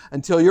them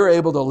until you're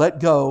able to let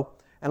go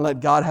and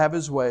let God have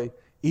His way,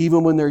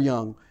 even when they're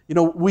young.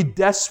 We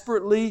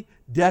desperately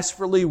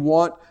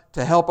want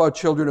to help our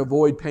children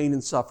avoid pain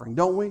and suffering,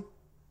 don't we?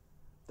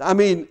 I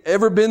mean,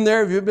 ever been there?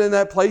 Have you been in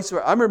that place?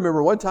 I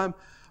remember one time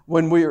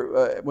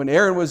when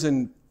Aaron was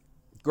in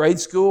grade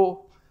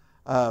school,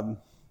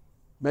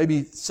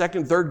 maybe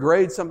second, third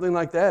grade, something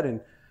like that,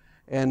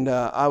 and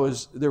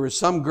there was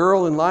some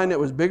girl in line that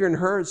was bigger than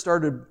her and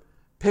started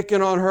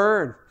picking on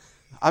her. And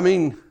I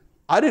mean,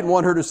 I didn't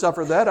want her to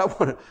suffer that. I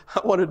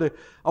wanted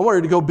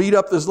to go beat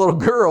up this little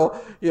girl.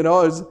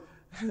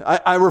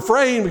 I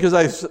refrained because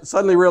I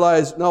suddenly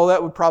realized, no,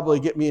 that would probably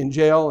get me in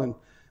jail, and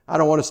I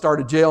don't want to start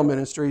a jail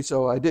ministry,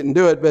 so I didn't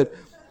do it. But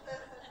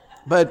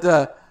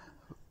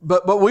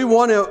we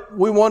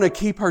want to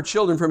keep our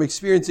children from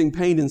experiencing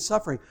pain and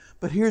suffering.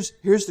 But here's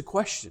the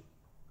question: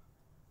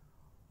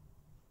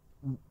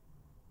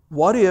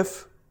 what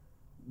if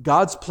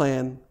God's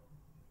plan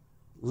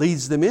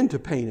leads them into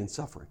pain and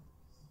suffering?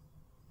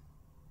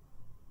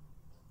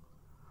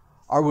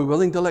 Are we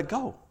willing to let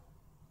go?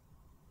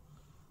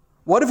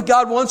 What if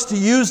God wants to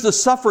use the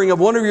suffering of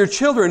one of your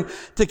children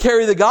to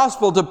carry the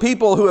gospel to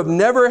people who have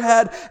never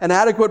had an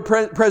adequate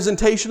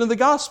presentation of the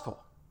gospel?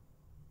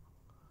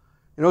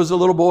 As a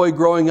little boy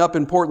growing up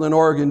in Portland,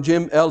 Oregon,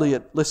 Jim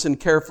Elliot listened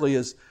carefully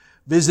as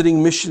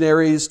visiting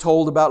missionaries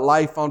told about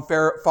life on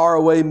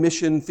faraway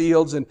mission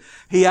fields, and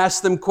he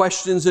asked them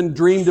questions and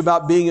dreamed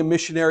about being a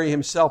missionary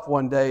himself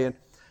one day. And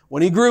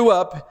when he grew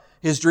up,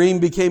 his dream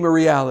became a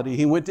reality.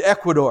 He went to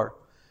Ecuador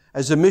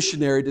as a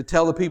missionary to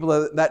tell the people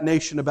of that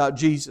nation about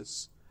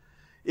Jesus.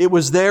 It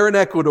was there in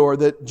Ecuador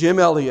that Jim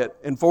Elliot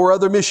and 4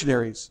 other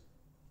missionaries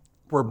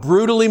were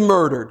brutally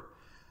murdered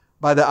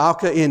by the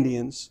Auca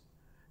Indians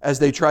as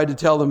they tried to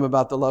tell them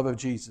about the love of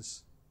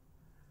Jesus.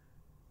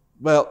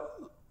 Well,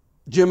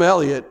 Jim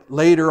Elliot,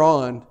 later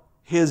on,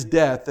 his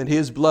death and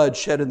his blood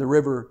shed in the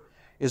river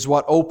is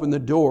what opened the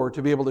door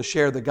to be able to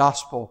share the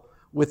gospel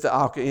with the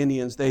Auca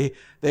Indians. They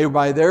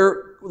by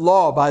their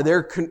law, by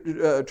their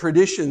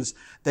traditions,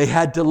 they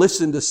had to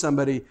listen to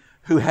somebody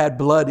who had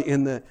blood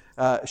in the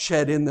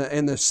shed in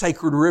the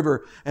sacred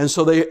river, and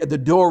so the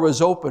door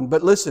was open.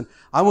 But listen,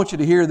 I want you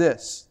to hear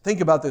this.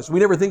 Think about this. We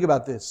never think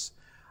about this.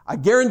 I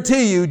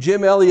guarantee you,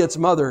 Jim Elliot's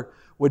mother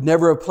would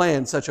never have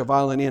planned such a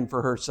violent end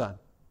for her son.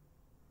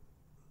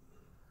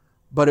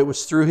 But it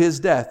was through his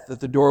death that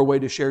the doorway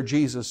to share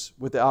Jesus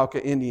with the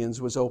Auca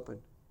Indians was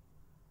opened.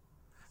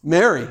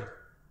 Mary,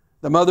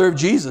 the mother of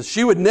Jesus,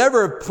 she would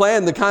never have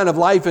planned the kind of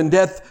life and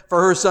death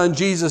for her son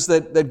Jesus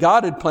that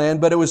God had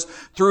planned, but it was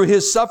through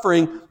his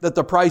suffering that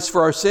the price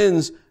for our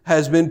sins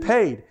has been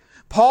paid.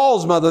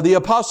 Paul's mother, the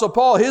Apostle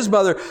Paul, his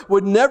mother,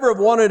 would never have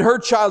wanted her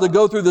child to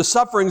go through the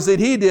sufferings that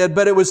he did,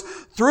 but it was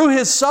through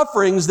his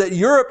sufferings that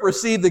Europe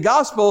received the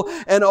gospel,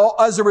 and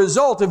as a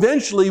result,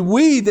 eventually,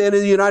 we then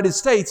in the United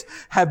States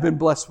have been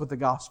blessed with the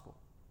gospel.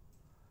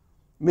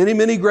 Many,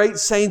 many great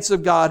saints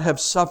of God have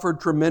suffered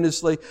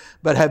tremendously,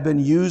 but have been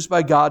used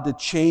by God to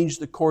change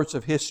the course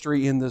of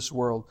history in this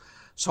world.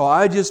 So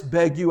I just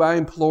beg you, I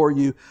implore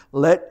you,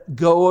 let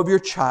go of your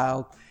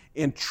child,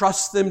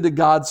 entrust them to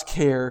God's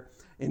care,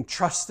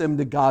 entrust them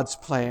to God's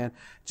plan.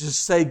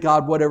 Just say,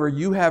 God, whatever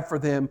you have for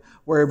them,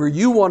 wherever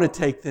you want to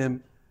take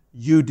them,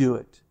 you do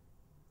it.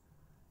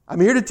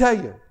 I'm here to tell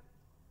you,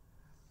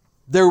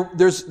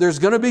 there's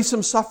going to be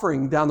some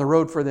suffering down the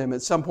road for them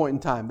at some point in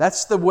time.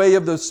 That's the way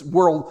of this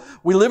world.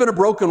 We live in a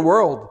broken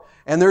world,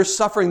 and there's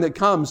suffering that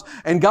comes.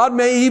 And God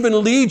may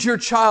even lead your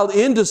child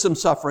into some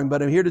suffering,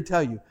 but I'm here to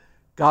tell you,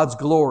 God's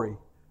glory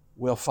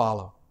will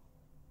follow.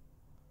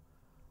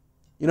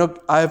 You know,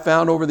 I have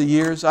found over the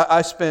years,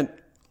 I spent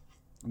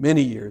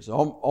many years,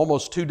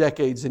 almost 2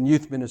 decades in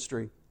youth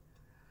ministry.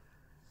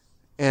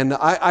 And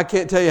I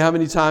can't tell you how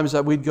many times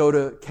that we'd go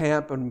to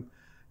camp and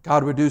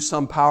God would do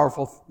some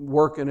powerful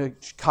work in a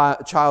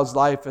child's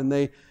life, and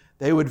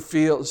they would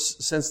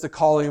sense the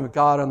calling of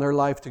God on their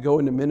life to go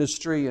into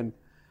ministry, and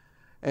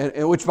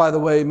which, by the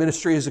way,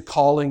 ministry is a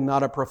calling,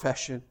 not a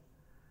profession.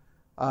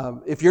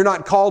 If you're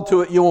not called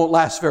to it, you won't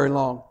last very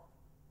long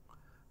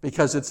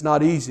because it's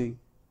not easy.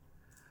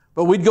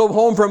 But we'd go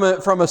home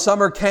from a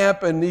summer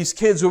camp, and these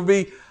kids would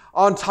be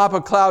on top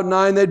of cloud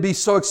nine. They'd be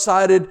so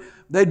excited.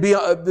 They'd be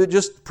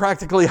just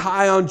practically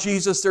high on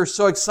Jesus. They're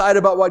so excited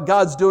about what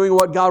God's doing,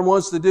 what God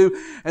wants to do.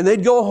 And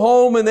they'd go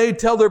home and they'd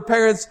tell their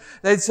parents,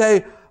 they'd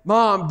say,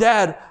 Mom,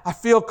 Dad, I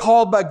feel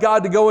called by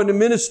God to go into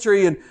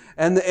ministry. And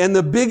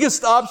the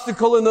biggest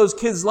obstacle in those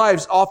kids'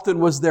 lives often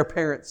was their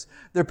parents.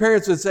 Their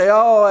parents would say,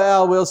 oh,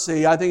 well, we'll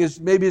see. I think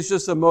maybe it's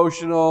just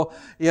emotional.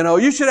 You know,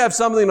 you should have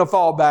something to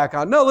fall back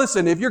on. No,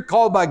 listen, if you're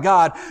called by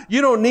God,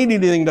 you don't need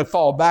anything to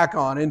fall back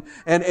on.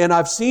 And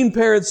I've seen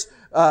parents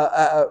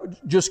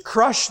just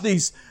crush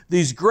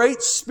these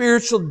great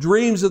spiritual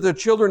dreams that their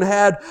children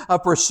had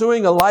of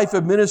pursuing a life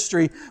of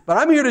ministry. But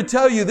I'm here to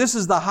tell you, this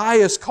is the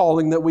highest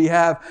calling that we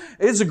have.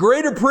 It's a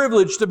greater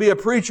privilege to be a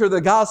preacher of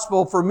the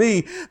gospel for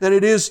me than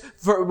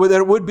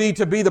it would be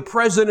to be the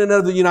President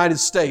of the United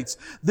States.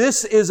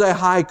 This is a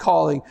high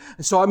calling.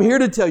 So I'm here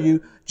to tell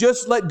you,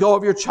 just let go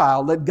of your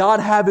child. Let God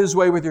have His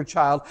way with your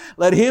child.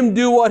 Let Him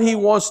do what He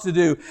wants to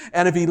do.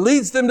 And if He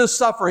leads them to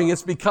suffering,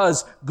 it's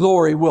because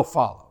glory will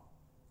follow.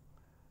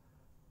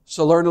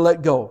 So learn to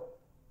let go.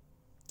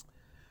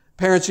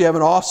 Parents, you have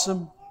an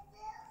awesome,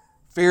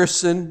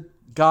 fearsome,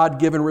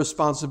 God-given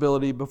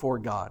responsibility before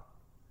God.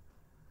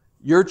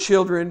 Your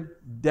children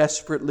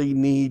desperately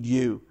need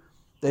you.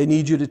 They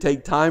need you to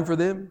take time for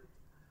them.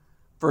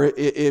 For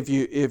if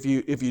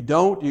you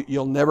don't,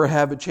 you'll never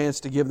have a chance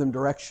to give them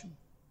direction.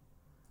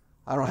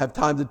 I don't have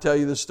time to tell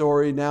you the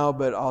story now,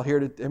 but I'm here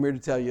to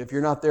tell you, if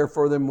you're not there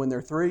for them when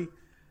they're 3,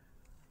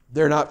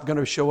 they're not going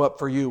to show up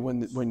for you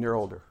when they're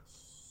older.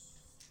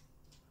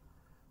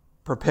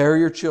 Prepare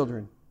your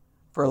children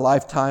for a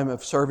lifetime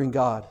of serving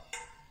God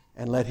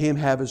and let Him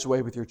have His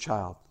way with your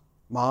child.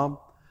 Mom,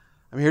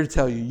 I'm here to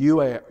tell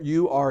you,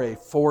 you are a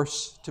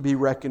force to be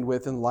reckoned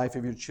with in the life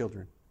of your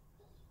children.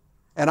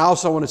 And I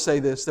also want to say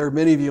this. There are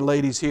many of you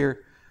ladies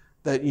here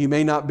that you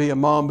may not be a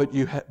mom, but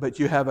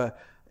you have an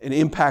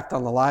impact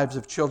on the lives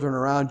of children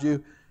around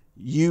you.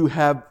 You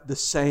have the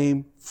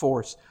same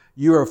force.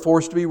 You are a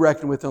force to be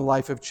reckoned with in the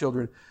life of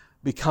children.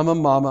 Become a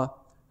mama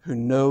who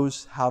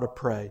knows how to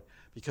pray,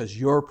 because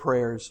your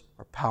prayers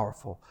are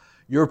powerful.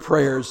 Your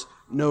prayers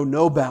know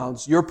no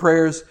bounds. Your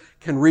prayers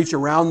can reach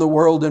around the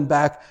world and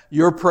back.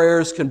 Your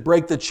prayers can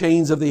break the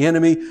chains of the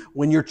enemy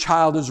when your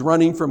child is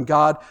running from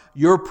God.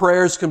 Your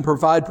prayers can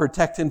provide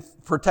protection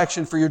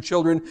for your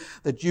children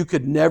that you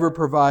could never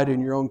provide in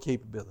your own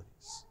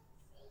capabilities.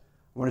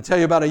 I want to tell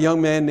you about a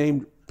young man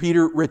named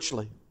Peter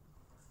Richley.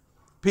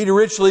 Peter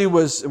Richley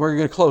we're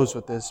going to close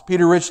with this.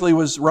 Peter Richley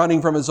was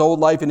running from his old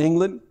life in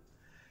England.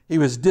 He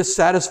was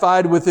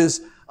dissatisfied with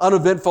his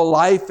uneventful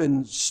life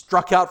and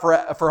struck out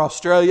for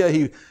Australia.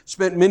 He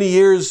spent many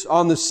years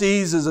on the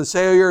seas as a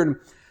sailor, and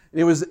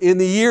It was in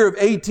the year of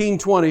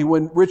 1820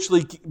 when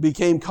Richley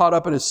became caught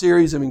up in a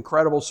series of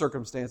incredible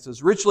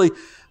circumstances. Richley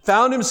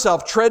found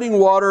himself treading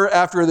water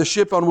after the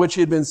ship on which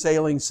he had been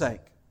sailing sank.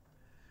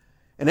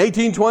 In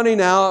 1820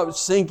 now,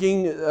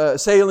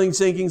 sailing,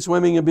 sinking,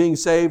 swimming, and being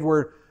saved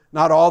were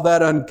not all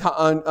that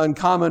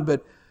uncommon,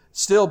 but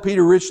still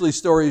Peter Richley's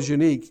story is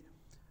unique.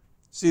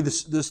 See,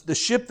 the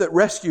ship that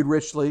rescued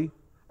Richley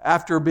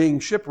after being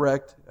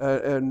shipwrecked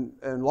and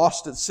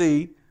lost at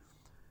sea,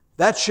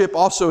 that ship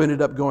also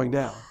ended up going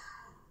down.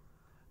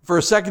 For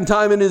a second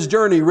time in his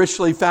journey,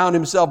 Richley found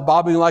himself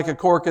bobbing like a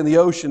cork in the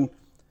ocean.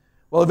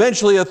 Well,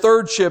 eventually a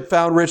third ship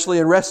found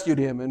Richley and rescued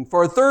him. And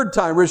for a third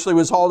time, Richley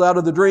was hauled out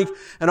of the drink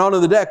and onto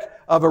the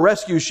deck of a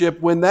rescue ship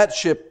when that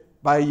ship,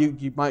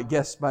 you might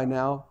guess by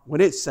now,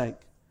 when it sank.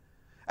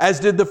 As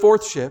did the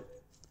fourth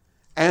ship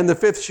and the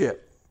fifth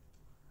ship.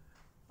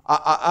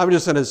 I'm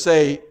just going to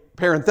say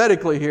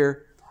parenthetically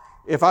here,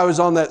 if I was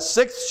on that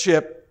sixth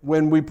ship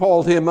when we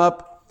pulled him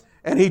up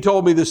and he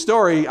told me the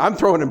story, I'm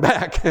throwing him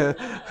back.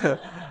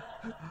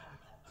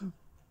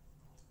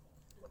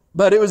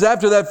 But it was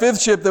after that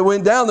fifth ship that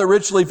went down that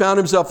Richley found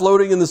himself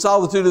floating in the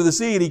solitude of the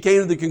sea, and he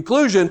came to the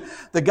conclusion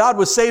that God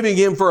was saving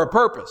him for a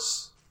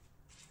purpose.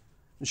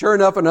 And sure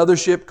enough, another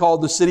ship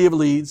called the City of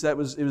Leeds, it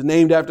was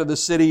named after the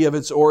city of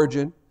its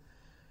origin.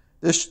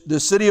 The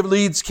City of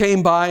Leeds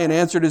came by and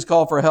answered his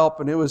call for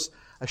help, and it was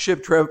a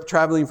ship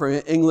traveling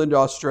from England to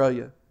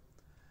Australia.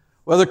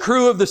 Well, the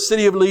crew of the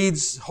City of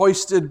Leeds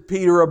hoisted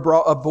Peter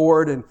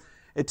aboard, and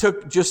it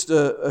took just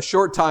a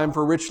short time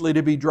for Richley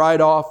to be dried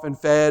off and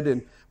fed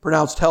and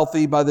pronounced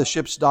healthy by the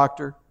ship's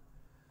doctor.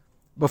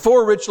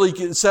 Before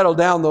Richley settled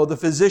down, though,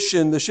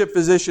 the ship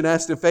physician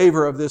asked a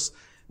favor of this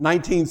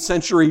 19th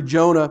century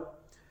Jonah.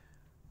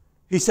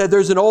 He said,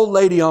 there's an old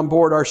lady on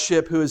board our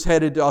ship who is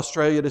headed to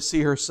Australia to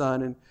see her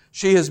son, and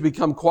she has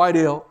become quite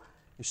ill.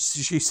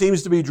 She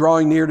seems to be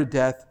drawing near to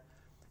death.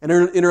 And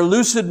in her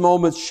lucid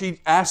moments,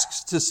 she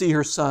asks to see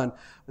her son.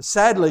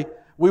 Sadly,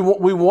 we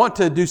want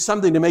to do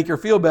something to make her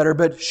feel better,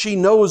 but she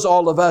knows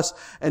all of us,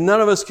 and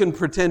none of us can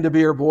pretend to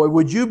be her boy.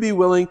 Would you be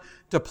willing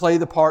to play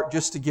the part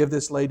just to give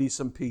this lady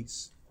some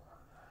peace?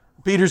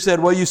 Peter said,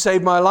 well, you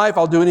saved my life.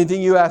 I'll do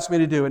anything you ask me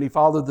to do. And he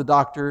followed the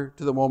doctor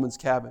to the woman's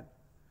cabin.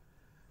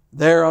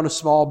 There on a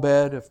small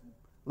bed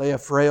lay a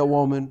frail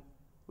woman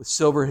with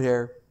silver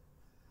hair.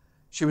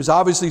 She was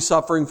obviously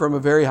suffering from a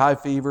very high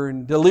fever,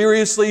 and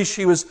deliriously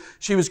she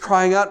was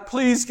crying out,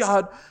 please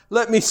God,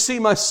 let me see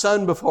my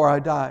son before I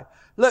die.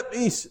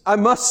 I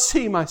must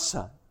see my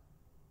son.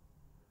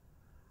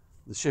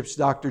 The ship's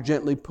doctor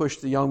gently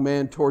pushed the young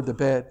man toward the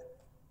bed.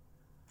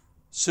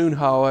 Soon,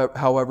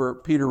 however,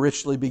 Peter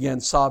Richley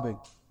began sobbing.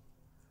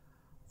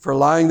 For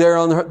lying there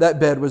on that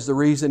bed was the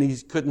reason he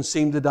couldn't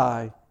seem to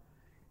die.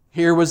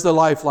 Here was the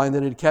lifeline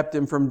that had kept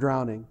him from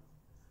drowning.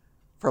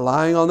 For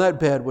lying on that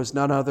bed was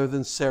none other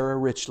than Sarah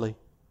Richley,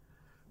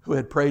 who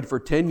had prayed for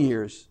 10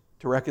 years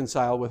to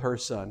reconcile with her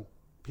son,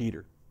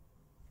 Peter.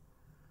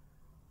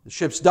 The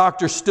ship's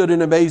doctor stood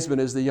in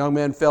amazement as the young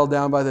man fell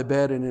down by the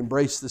bed and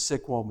embraced the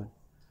sick woman.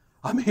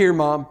 I'm here,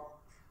 Mom.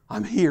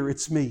 I'm here.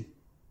 It's me.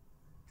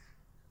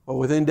 Well,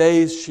 within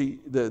days,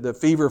 the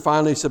fever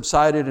finally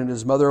subsided and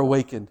his mother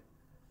awakened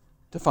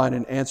to find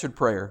an answered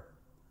prayer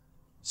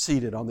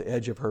seated on the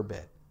edge of her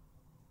bed.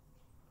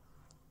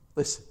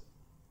 Listen,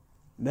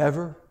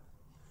 never,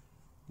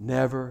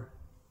 never,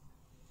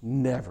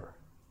 never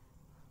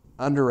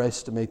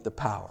underestimate the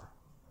power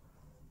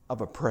of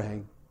a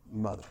praying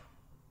mother.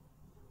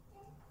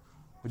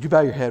 Would you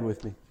bow your head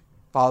with me?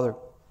 Father,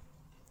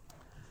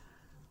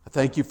 I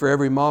thank you for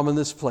every mom in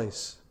this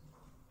place.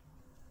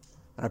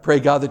 And I pray,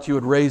 God, that you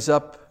would raise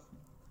up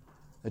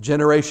a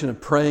generation of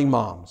praying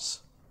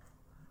moms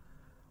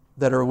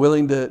that are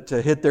willing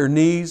to hit their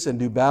knees and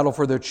do battle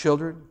for their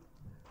children,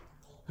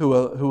 who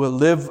will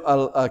live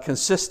a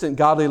consistent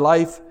godly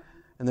life,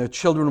 and their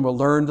children will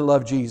learn to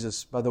love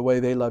Jesus by the way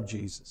they love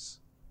Jesus.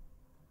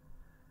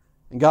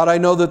 And God, I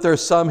know that there are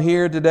some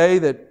here today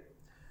that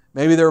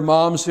maybe there are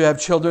moms who have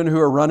children who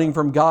are running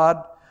from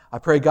God. I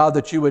pray, God,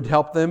 that you would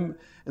help them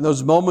in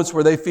those moments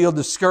where they feel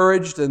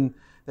discouraged and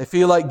they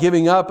feel like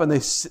giving up and it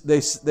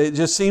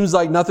just seems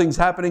like nothing's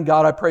happening.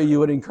 God, I pray you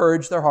would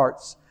encourage their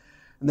hearts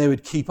and they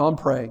would keep on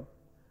praying,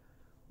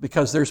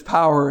 because there's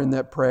power in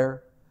that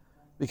prayer.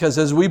 Because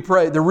as we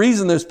pray, the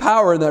reason there's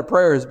power in that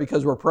prayer is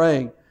because we're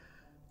praying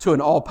to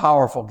an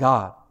all-powerful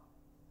God.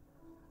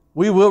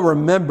 We will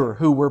remember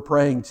who we're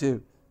praying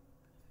to.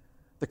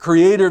 The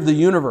Creator of the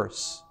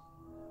universe.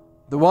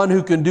 The one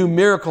who can do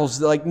miracles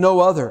like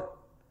no other.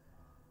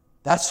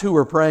 That's who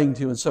we're praying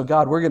to. And so,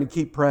 God, we're going to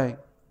keep praying.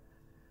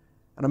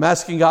 And I'm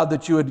asking, God,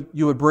 that you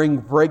would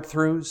bring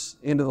breakthroughs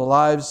into the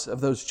lives of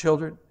those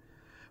children.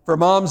 For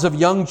moms of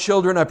young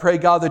children, I pray,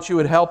 God, that you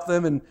would help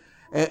them.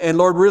 And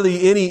Lord,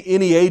 really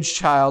any age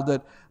child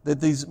that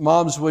these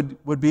moms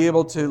would be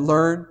able to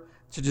learn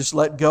to just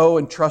let go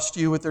and trust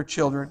you with their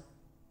children.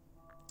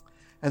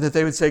 And that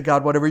they would say,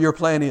 God, whatever your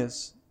plan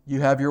is,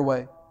 you have your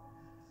way.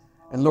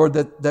 And Lord,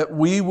 that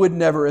we would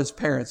never as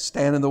parents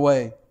stand in the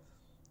way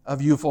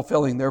of you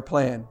fulfilling their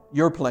plan,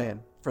 your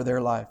plan for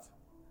their life.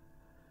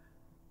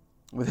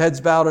 with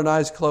heads bowed and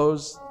eyes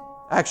closed.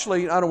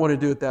 Actually, I don't want to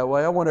do it that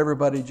way. I want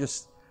everybody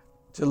just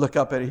to look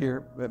up at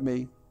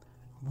me.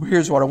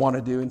 Here's what I want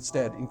to do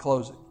instead in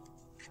closing.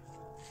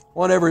 I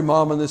want every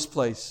mom in this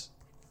place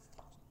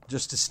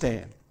just to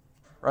stand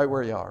right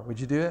where you are. Would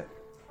you do it?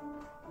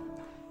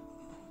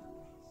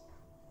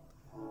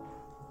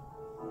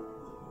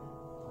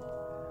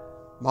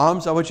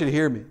 Moms, I want you to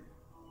hear me.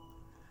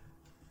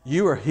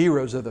 You are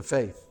heroes of the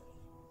faith.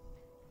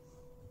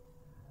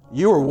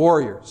 You are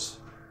warriors.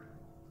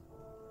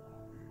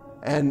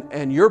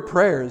 And your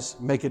prayers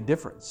make a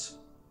difference.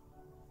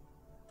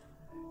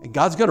 And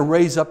God's going to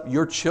raise up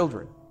your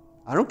children.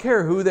 I don't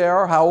care who they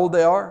are, how old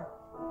they are.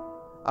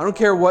 I don't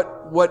care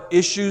what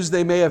issues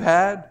they may have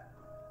had.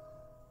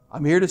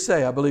 I'm here to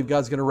say I believe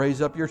God's going to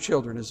raise up your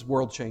children as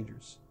world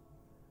changers.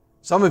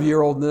 Some of you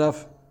are old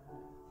enough,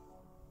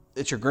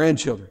 it's your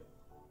grandchildren.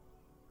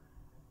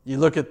 You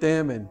look at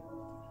them and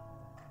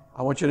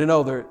I want you to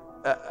know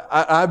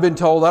I've been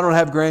told, I don't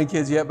have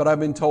grandkids yet, but I've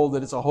been told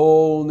that it's a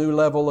whole new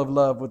level of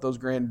love with those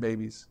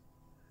grandbabies.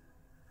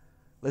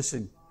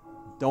 Listen,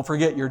 don't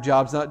forget your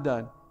job's not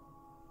done.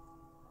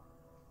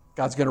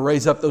 God's going to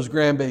raise up those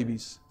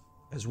grandbabies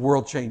as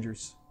world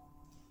changers.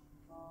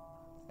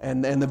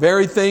 And the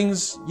very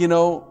things,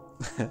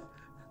 the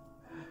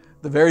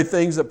very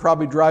things that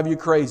probably drive you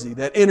crazy,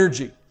 that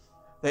energy,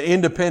 that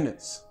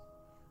independence,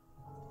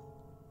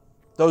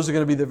 those are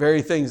going to be the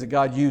very things that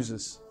God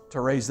uses to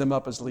raise them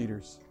up as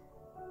leaders.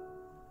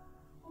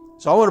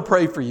 So I want to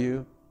pray for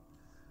you.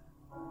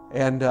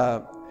 And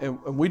I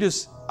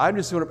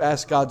just want to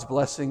ask God's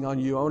blessing on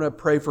you. I want to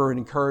pray for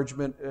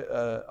encouragement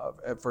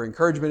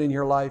in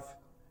your life.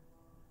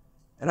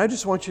 And I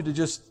just want you to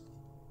just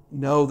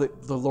know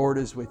that the Lord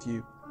is with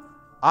you.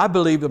 I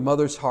believe the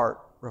mother's heart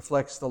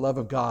reflects the love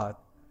of God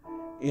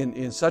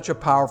in such a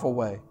powerful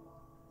way.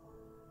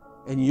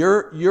 And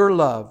your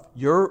love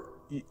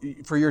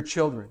for your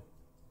children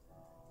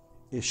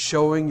is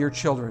showing your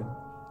children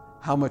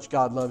how much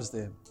God loves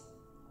them.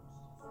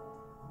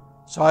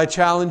 So I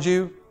challenge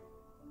you,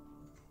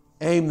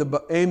 aim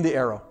the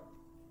arrow,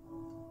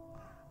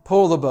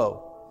 pull the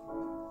bow,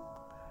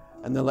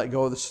 and then let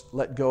go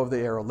of the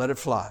arrow. Let it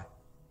fly.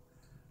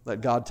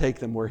 Let God take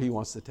them where He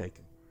wants to take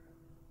them.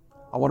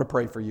 I want to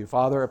pray for you.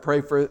 Father, I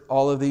pray for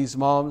all of these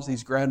moms,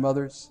 these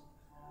grandmothers.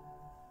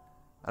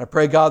 And I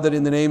pray, God, that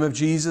in the name of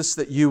Jesus,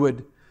 that you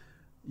would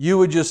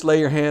just lay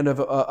your hand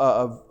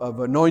of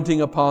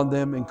anointing upon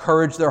them,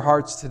 encourage their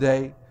hearts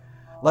today.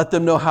 Let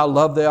them know how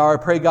loved they are.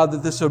 I pray, God,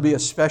 that this will be a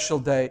special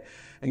day.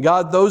 And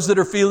God, those that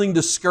are feeling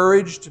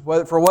discouraged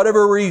for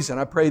whatever reason,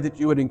 I pray that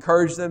you would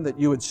encourage them, that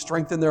you would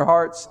strengthen their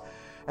hearts,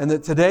 and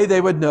that today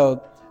they would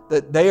know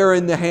that they are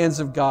in the hands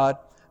of God,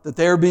 that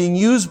they are being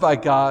used by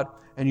God,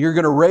 and you're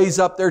going to raise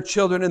up their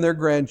children and their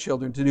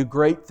grandchildren to do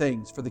great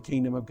things for the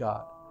kingdom of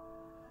God.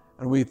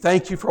 And we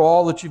thank you for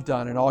all that you've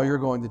done and all you're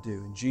going to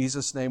do. In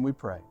Jesus' name we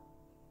pray.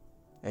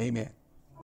 Amen.